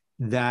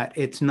 that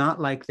it's not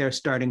like they're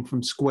starting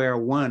from square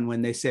one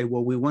when they say,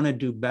 well, we want to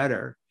do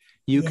better.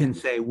 You can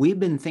say, we've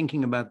been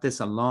thinking about this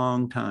a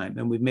long time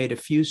and we've made a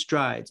few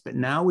strides, but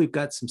now we've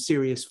got some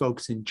serious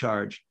folks in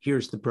charge.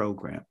 Here's the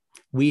program.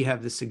 We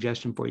have the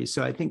suggestion for you.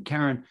 So I think,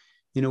 Karen,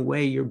 in a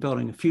way, you're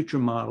building a future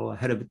model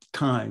ahead of its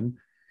time.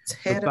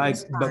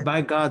 But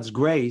by God's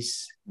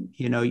grace,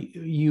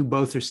 you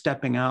both are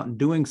stepping out and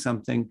doing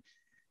something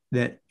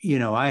that,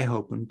 I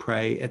hope and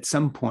pray at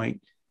some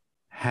point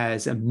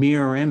has a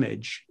mirror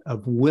image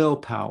of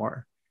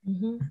willpower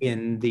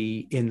in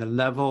the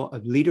level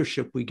of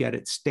leadership we get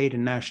at state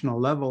and national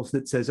levels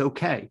that says,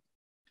 okay,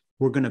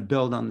 we're going to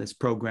build on this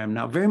program.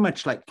 Now, very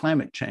much like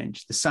climate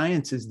change, the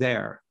science is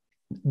there.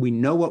 We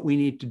know what we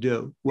need to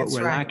do. What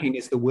we're lacking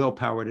is the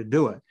willpower to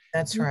do it.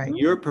 That's right.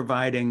 You're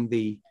providing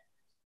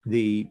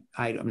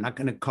I'm not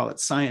going to call it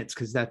science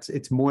because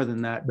it's more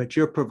than that, but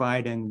you're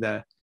providing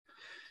the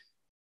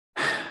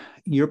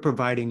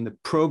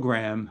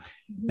program.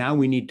 Now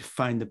we need to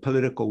find the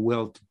political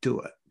will to do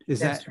it.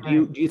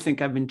 Do you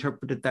think I've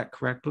interpreted that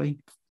correctly?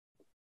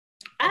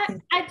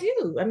 I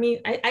do. I mean,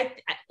 I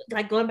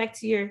like going back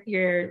to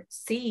your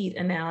seed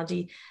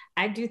analogy,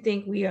 I do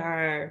think we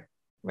are,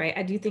 right?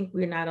 I do think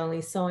we're not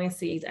only sowing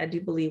seeds, I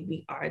do believe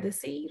we are the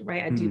seed,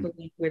 right? I do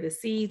believe we're the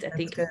seeds. I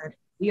think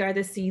we are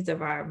the seeds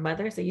of our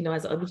mother. So, you know,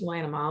 as an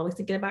OBGYN, I'm always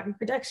thinking about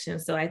reproduction.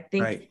 So I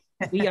think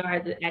we are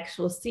the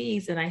actual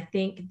seeds. And I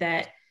think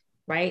that,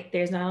 right,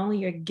 there's not only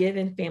your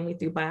given family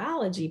through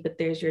biology, but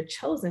there's your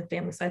chosen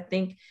family. So I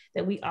think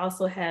that we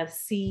also have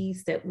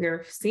seeds that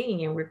we're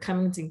seeing and we're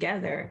coming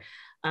together.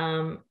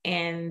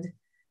 And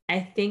I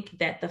think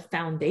that the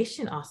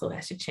foundation also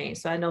has to change.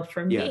 So I know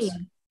for me,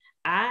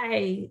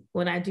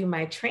 when I do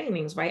my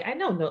trainings, right, I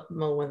know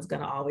no one's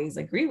going to always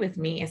agree with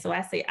me. And so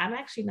I say, I'm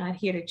actually not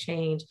here to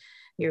change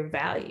your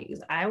values.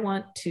 I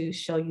want to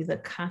show you the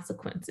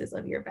consequences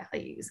of your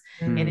values.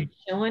 And in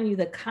showing you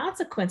the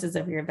consequences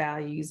of your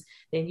values,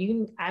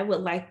 then I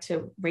would like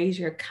to raise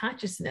your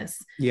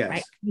consciousness. Yes.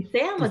 Right? You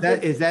say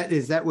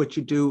is that what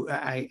you do?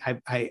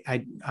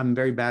 I'm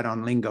very bad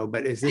on lingo,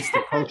 but is this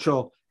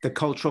the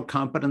cultural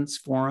competence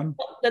forum?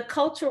 The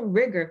cultural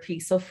rigor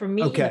piece. So for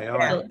me, okay, all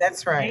right.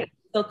 That's right.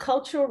 So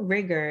cultural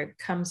rigor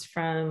comes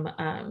from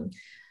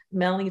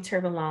Melanie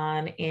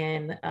Turvalon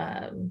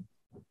and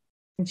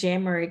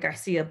Jan Marie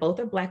Garcia. Both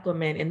are Black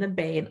women in the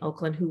Bay in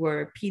Oakland who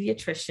were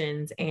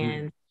pediatricians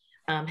and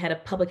had a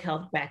public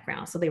health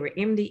background. So they were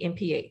MD,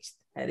 MPH.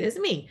 That is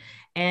me.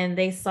 And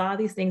they saw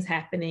these things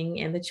happening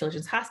in the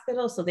children's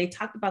hospital. So they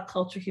talked about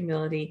cultural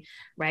humility,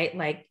 right?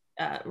 Like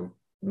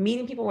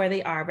meeting people where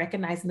they are,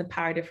 recognizing the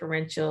power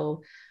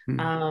differential,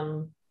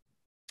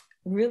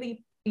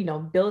 really, you know,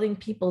 building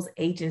people's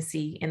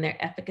agency and their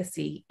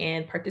efficacy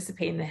and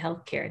participating in the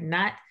healthcare,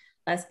 not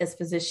us as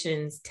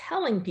physicians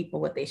telling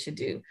people what they should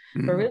do,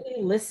 but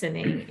really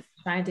listening,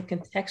 trying to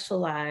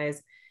contextualize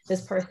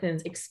this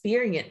person's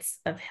experience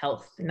of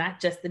health, not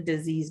just the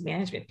disease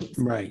management piece.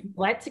 Right. I'd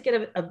like to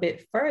get a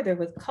bit further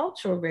with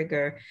cultural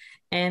rigor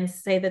and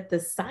say that the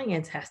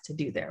science has to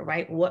do there,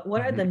 right? What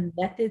are the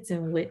methods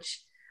in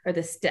which, or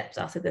the steps,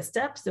 I'll say the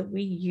steps that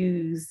we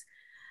use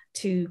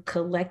to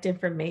collect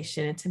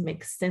information and to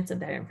make sense of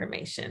that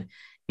information.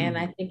 And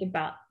I think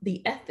about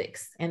the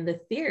ethics and the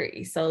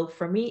theory. So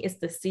for me, it's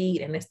the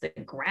seed and it's the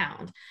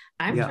ground.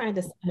 I'm trying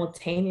to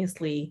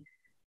simultaneously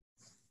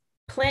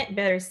plant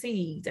better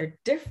seeds or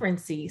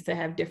different seeds to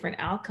have different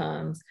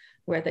outcomes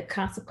where the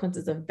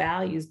consequences of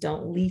values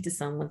don't lead to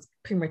someone's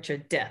premature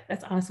death.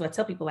 That's honestly what I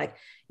tell people, like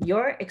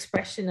your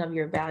expression of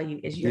your value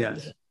is your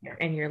behavior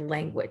and your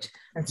language.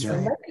 That's right.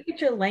 Let's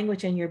get your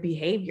language and your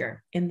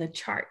behavior in the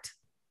chart.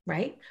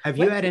 Right. Have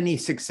you had any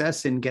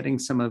success in getting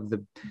some of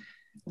the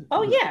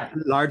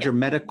larger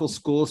medical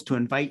schools to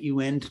invite you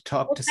in to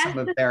talk to some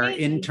of their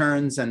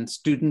interns and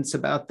students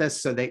about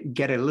this so they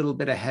get a little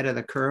bit ahead of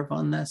the curve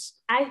on this?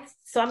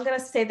 So I'm going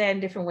to say that in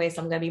different ways.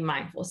 So I'm going to be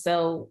mindful.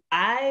 So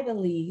I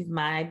believe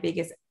my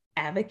biggest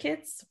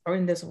advocates or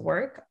in this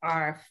work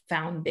are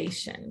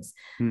foundations.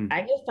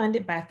 I get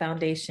funded by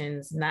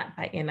foundations, not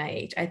by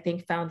NIH. I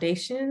think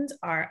foundations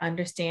are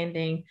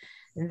understanding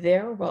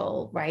their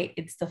role, right?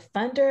 It's the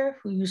funder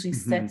who usually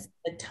sets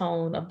the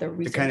tone of the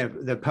research. The kind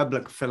of the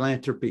public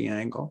philanthropy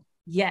angle.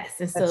 Yes.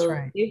 And so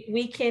if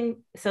we can,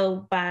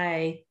 so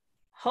by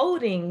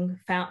holding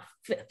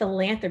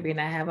philanthropy, and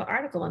I have an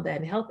article on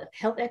that in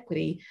health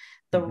equity,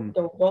 the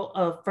role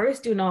of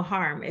first do no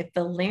harm. If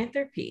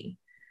philanthropy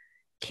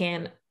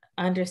can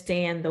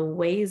understand the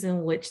ways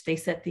in which they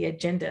set the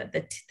agenda,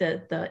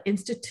 the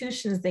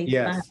institutions they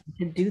fund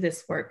to do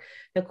this work,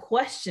 the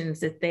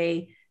questions that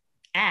they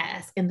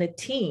ask, and the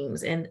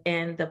teams and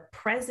the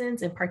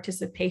presence and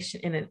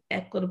participation in an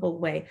equitable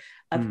way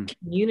of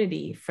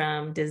community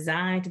from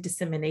design to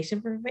dissemination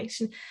of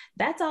information,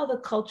 that's all the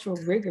cultural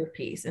rigor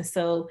piece. And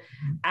so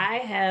I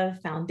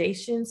have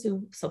foundations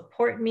who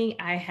support me.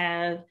 I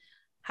have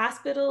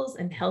hospitals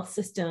and health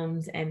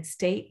systems and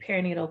state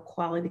perinatal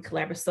quality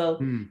collaborators. So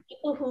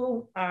people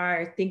who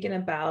are thinking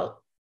about,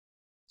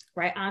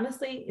 right,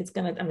 honestly,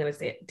 I'm going to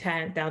say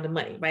it down to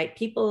money, right?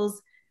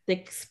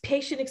 The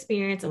patient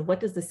experience and what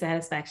does the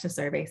satisfaction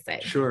survey say?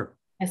 Sure.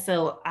 And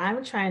so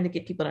I'm trying to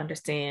get people to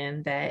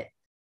understand that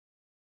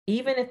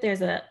even if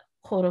there's a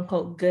quote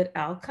unquote good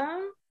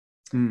outcome,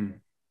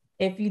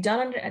 if you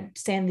don't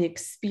understand the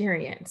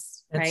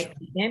experience, right,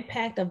 the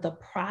impact of the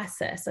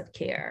process of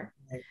care,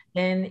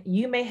 then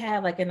you may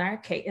have, like in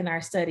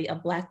our study, a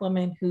Black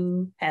woman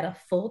who had a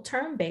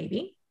full-term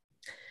baby,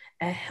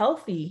 a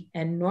healthy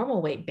and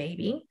normal weight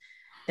baby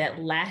that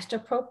latched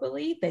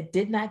appropriately, that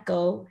did not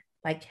go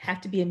have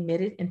to be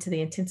admitted into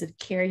the intensive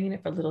care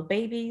unit for little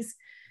babies,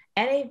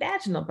 and a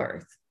vaginal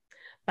birth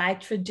by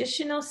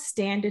traditional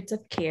standards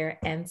of care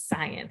and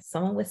science.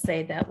 Someone would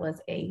say that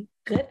was a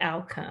good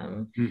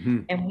outcome,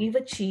 and we've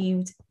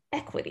achieved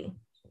equity.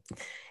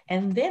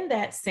 And then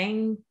that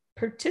same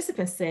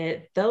participant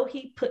said, though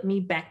he put me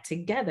back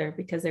together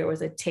because there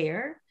was a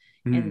tear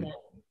and the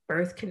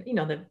birth,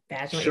 the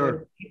vaginal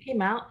area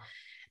came out,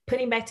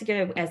 putting back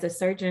together as a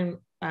surgeon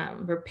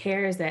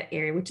repairs that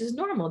area, which is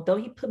normal. Though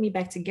he put me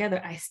back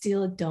together, I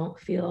still don't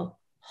feel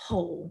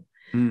whole.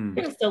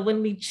 So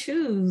when we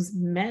choose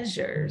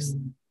measures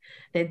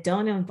that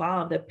don't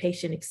involve the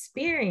patient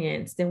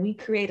experience, then we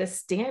create a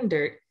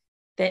standard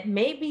that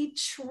may be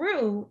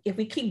true if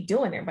we keep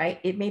doing it, right?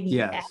 It may be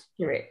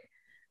accurate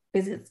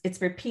because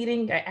it's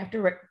repeating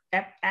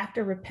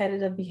after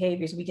repetitive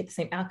behaviors, we get the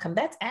same outcome.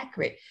 That's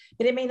accurate,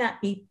 but it may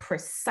not be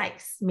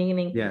precise,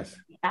 meaning the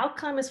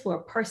outcome is for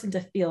a person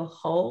to feel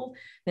whole.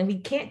 Then we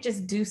can't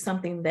just do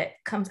something that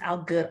comes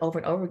out good over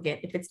and over again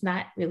if it's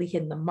not really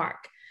hitting the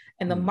mark.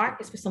 And the mark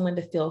is for someone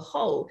to feel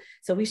whole.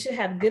 So we should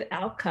have good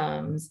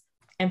outcomes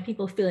and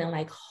people feeling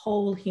like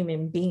whole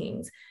human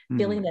beings,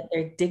 feeling that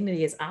their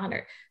dignity is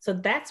honored. So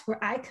that's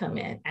where I come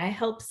in. I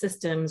help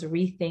systems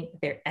rethink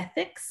their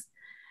ethics.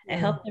 I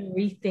help them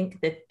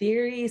rethink the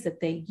theories that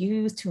they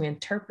use to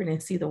interpret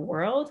and see the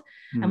world.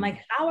 I'm like,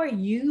 how are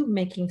you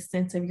making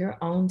sense of your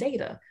own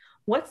data?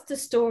 What's the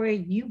story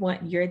you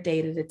want your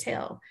data to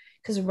tell?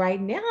 Because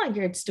right now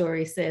your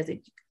story says,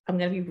 I'm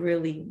going to be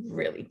really,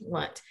 really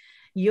blunt.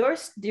 Your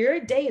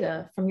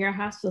data from your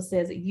hospital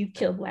says that you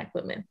kill Black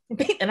women.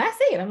 And I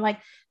say it, I'm like,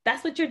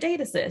 that's what your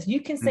data says.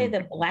 You can say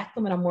that Black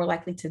women are more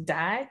likely to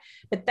die,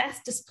 but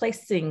that's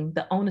displacing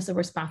the onus of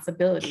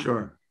responsibility.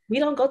 Sure. We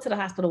don't go to the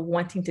hospital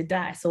wanting to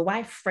die. So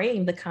why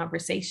frame the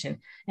conversation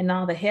and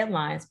all the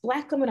headlines?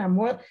 Black women are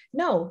more,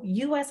 no,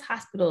 US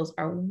hospitals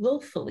are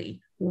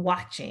willfully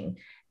watching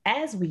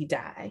as we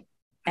die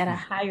at a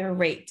higher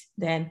rate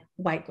than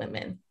white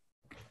women.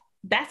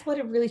 That's what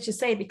it really should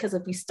say, because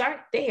if we start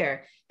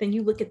there, then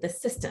you look at the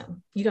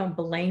system. You don't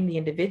blame the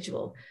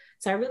individual.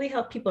 So I really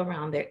help people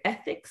around their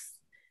ethics,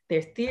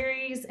 their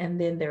theories, and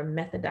then their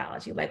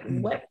methodology. Like,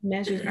 what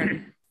measures are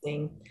we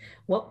using?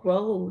 What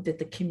role did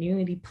the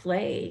community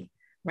play,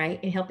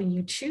 right, in helping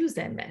you choose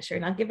that measure?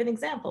 And I'll give an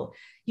example.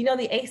 You know,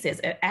 the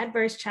ACEs,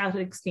 Adverse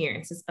Childhood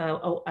Experiences,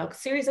 a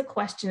series of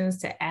questions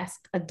to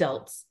ask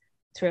adults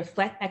to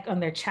reflect back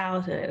on their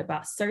childhood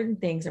about certain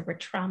things that were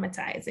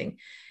traumatizing.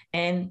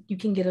 And you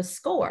can get a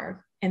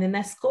score. And then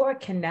that score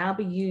can now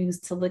be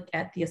used to look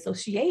at the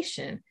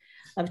association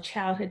of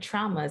childhood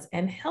traumas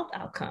and health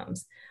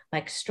outcomes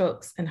like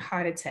strokes and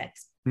heart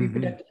attacks,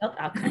 reproductive health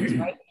outcomes,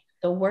 right?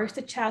 The worse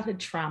the childhood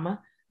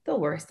trauma, the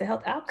worse the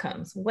health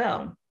outcomes.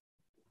 Well,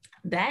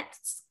 that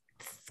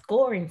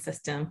scoring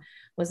system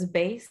was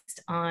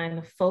based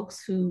on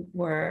folks who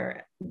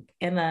were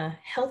in a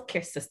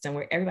healthcare system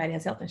where everybody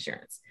has health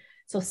insurance.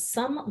 So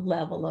some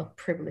level of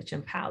privilege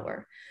and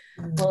power.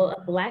 Well,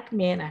 a Black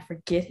man, I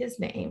forget his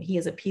name, he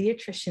is a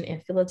pediatrician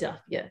in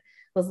Philadelphia,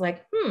 was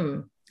like,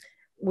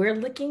 we're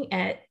looking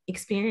at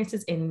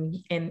experiences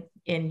in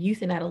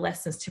youth and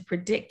adolescents to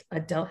predict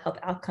adult health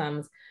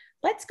outcomes.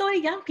 Let's go to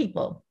young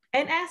people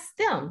and ask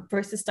them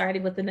versus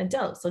starting with an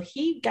adult. So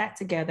he got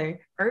together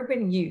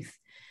urban youth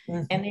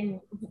and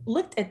then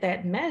looked at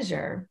that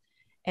measure.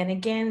 And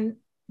again,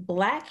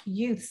 Black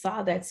youth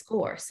saw that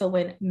score. So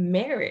when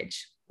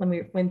marriage,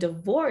 when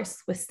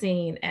divorce was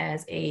seen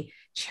as a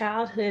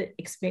childhood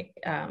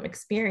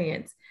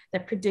experience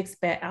that predicts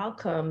bad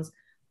outcomes,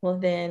 well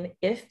then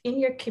if in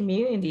your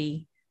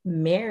community,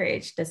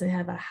 marriage doesn't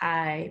have a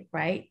high,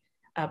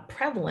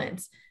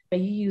 prevalence, but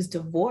you use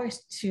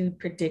divorce to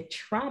predict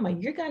trauma,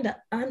 you're going to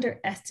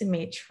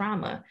underestimate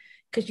trauma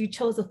because you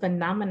chose a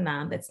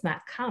phenomenon that's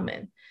not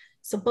common.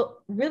 So, but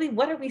really,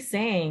 what are we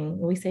saying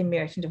when we say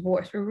marriage and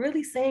divorce? We're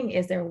really saying,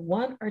 is there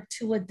one or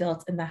two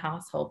adults in the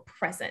household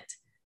present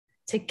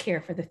to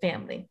care for the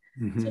family?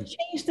 So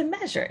change the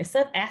measure.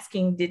 Instead of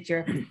asking, did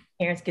your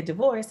parents get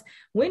divorced?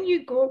 When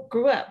you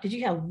grew up, did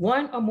you have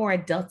one or more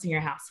adults in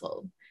your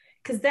household?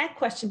 Because that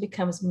question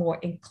becomes more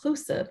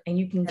inclusive and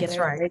you can get it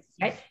right.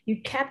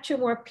 You capture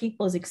more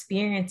people's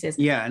experiences.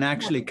 Yeah, and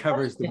actually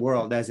covers the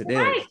world as it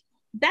is.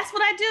 That's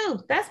what I do.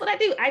 That's what I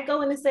do. I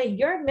go in and say,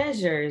 your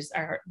measures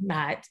are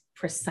not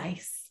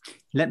precise.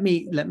 Let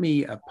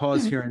me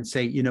pause here and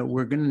say,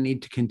 we're going to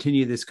need to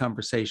continue this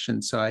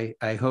conversation. So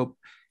I hope,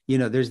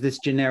 there's this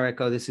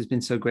generic, oh, this has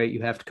been so great,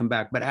 you have to come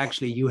back. But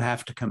actually, you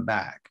have to come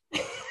back.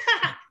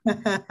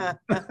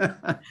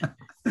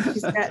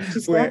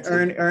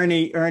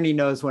 Ernie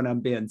knows when I'm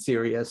being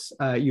serious.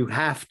 You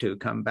have to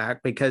come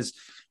back because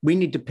we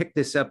need to pick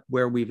this up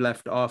where we've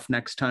left off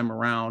next time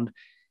around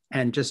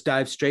and just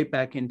dive straight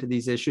back into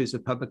these issues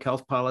of public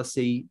health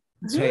policy,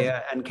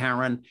 Taya and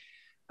Karen,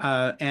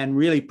 and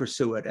really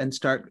pursue it and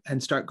start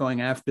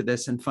going after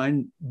this and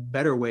find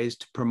better ways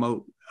to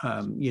promote,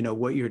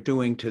 what you're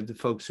doing to the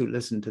folks who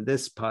listen to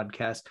this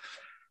podcast.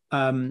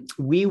 Ernie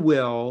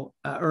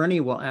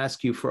will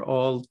ask you for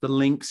all the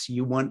links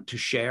you want to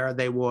share.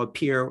 They will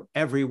appear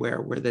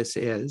everywhere where this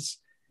is,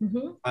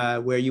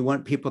 where you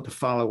want people to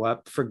follow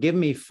up. Forgive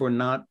me for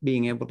not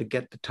being able to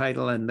get the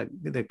title and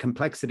the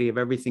complexity of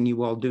everything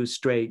you all do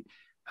straight.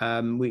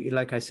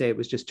 Like I say, it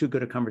was just too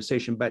good a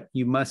conversation, but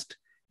we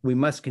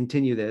must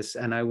continue this.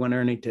 And I want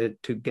Ernie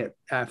to get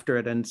after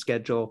it and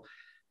schedule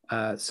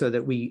so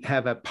that we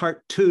have a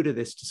part 2 to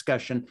this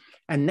discussion.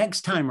 And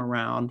next time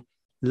around,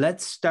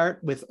 let's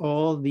start with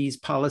all these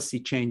policy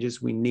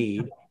changes we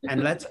need.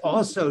 And let's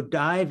also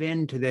dive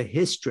into the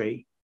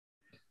history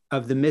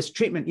of the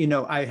mistreatment.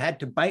 I had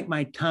to bite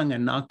my tongue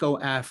and not go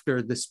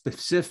after the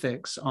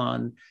specifics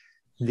on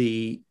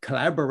the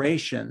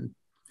collaboration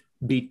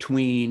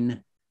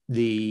between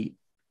the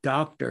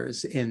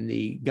doctors in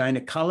the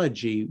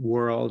gynecology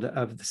world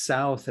of the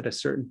South at a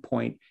certain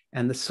point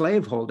and the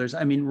slaveholders.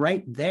 I mean,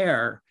 right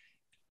there,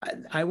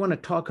 I want to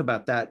talk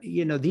about that.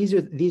 You know, these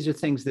are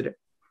things that,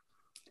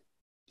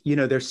 you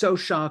know, they're so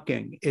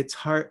shocking. It's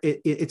hard.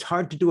 It's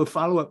hard to do a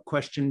follow-up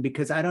question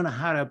because I don't know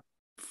how to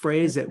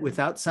phrase it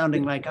without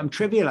sounding like I'm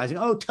trivializing.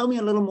 Oh, tell me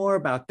a little more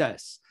about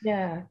this.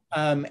 Yeah.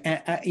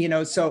 You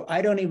know, so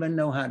I don't even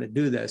know how to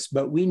do this,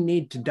 but we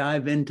need to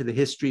dive into the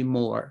history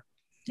more.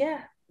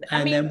 Yeah.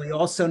 And then we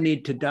also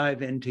need to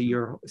dive into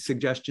your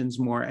suggestions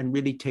more and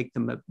really take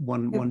them at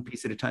one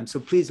piece at a time. So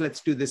please,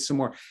 let's do this some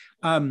more.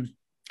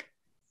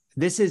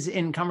 This is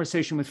In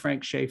Conversation with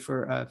Frank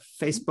Schaeffer, a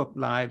Facebook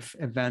Live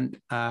event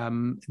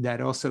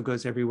that also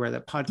goes everywhere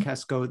that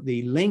podcasts go.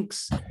 The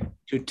links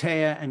to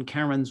Taya and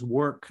Karen's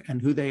work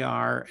and who they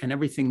are and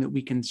everything that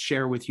we can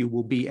share with you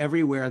will be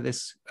everywhere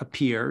this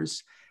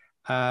appears.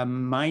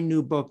 My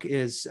new book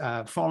is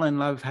Fall in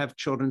Love, Have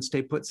Children,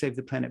 Stay Put, Save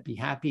the Planet, Be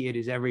Happy. It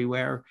is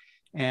everywhere.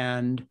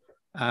 And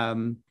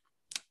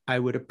I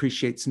would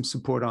appreciate some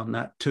support on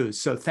that too.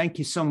 So thank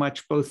you so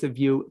much, both of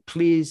you.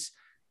 Please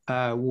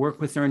work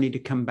with Ernie to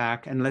come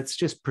back and let's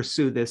just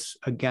pursue this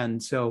again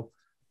so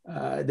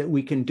that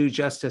we can do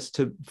justice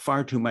to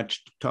far too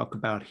much to talk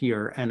about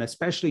here, and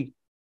especially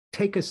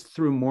take us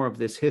through more of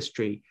this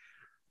history,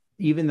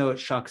 even though it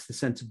shocks the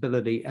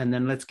sensibility. And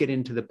then let's get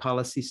into the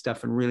policy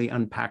stuff and really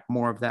unpack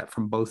more of that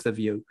from both of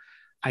you.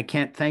 I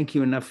can't thank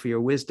you enough for your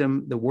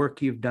wisdom, the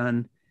work you've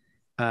done,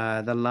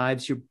 the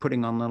lives you're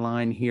putting on the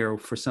line here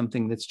for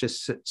something that's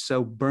just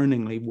so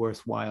burningly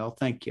worthwhile.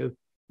 Thank you.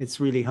 It's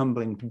really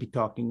humbling to be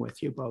talking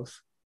with you both.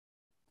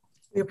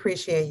 We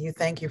appreciate you.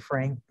 Thank you,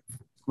 Frank.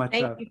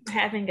 Thank you for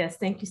having us.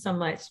 Thank you so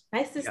much.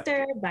 Bye,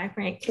 sister. Yeah. Bye,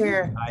 Frank.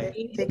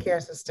 Take care,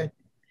 sister.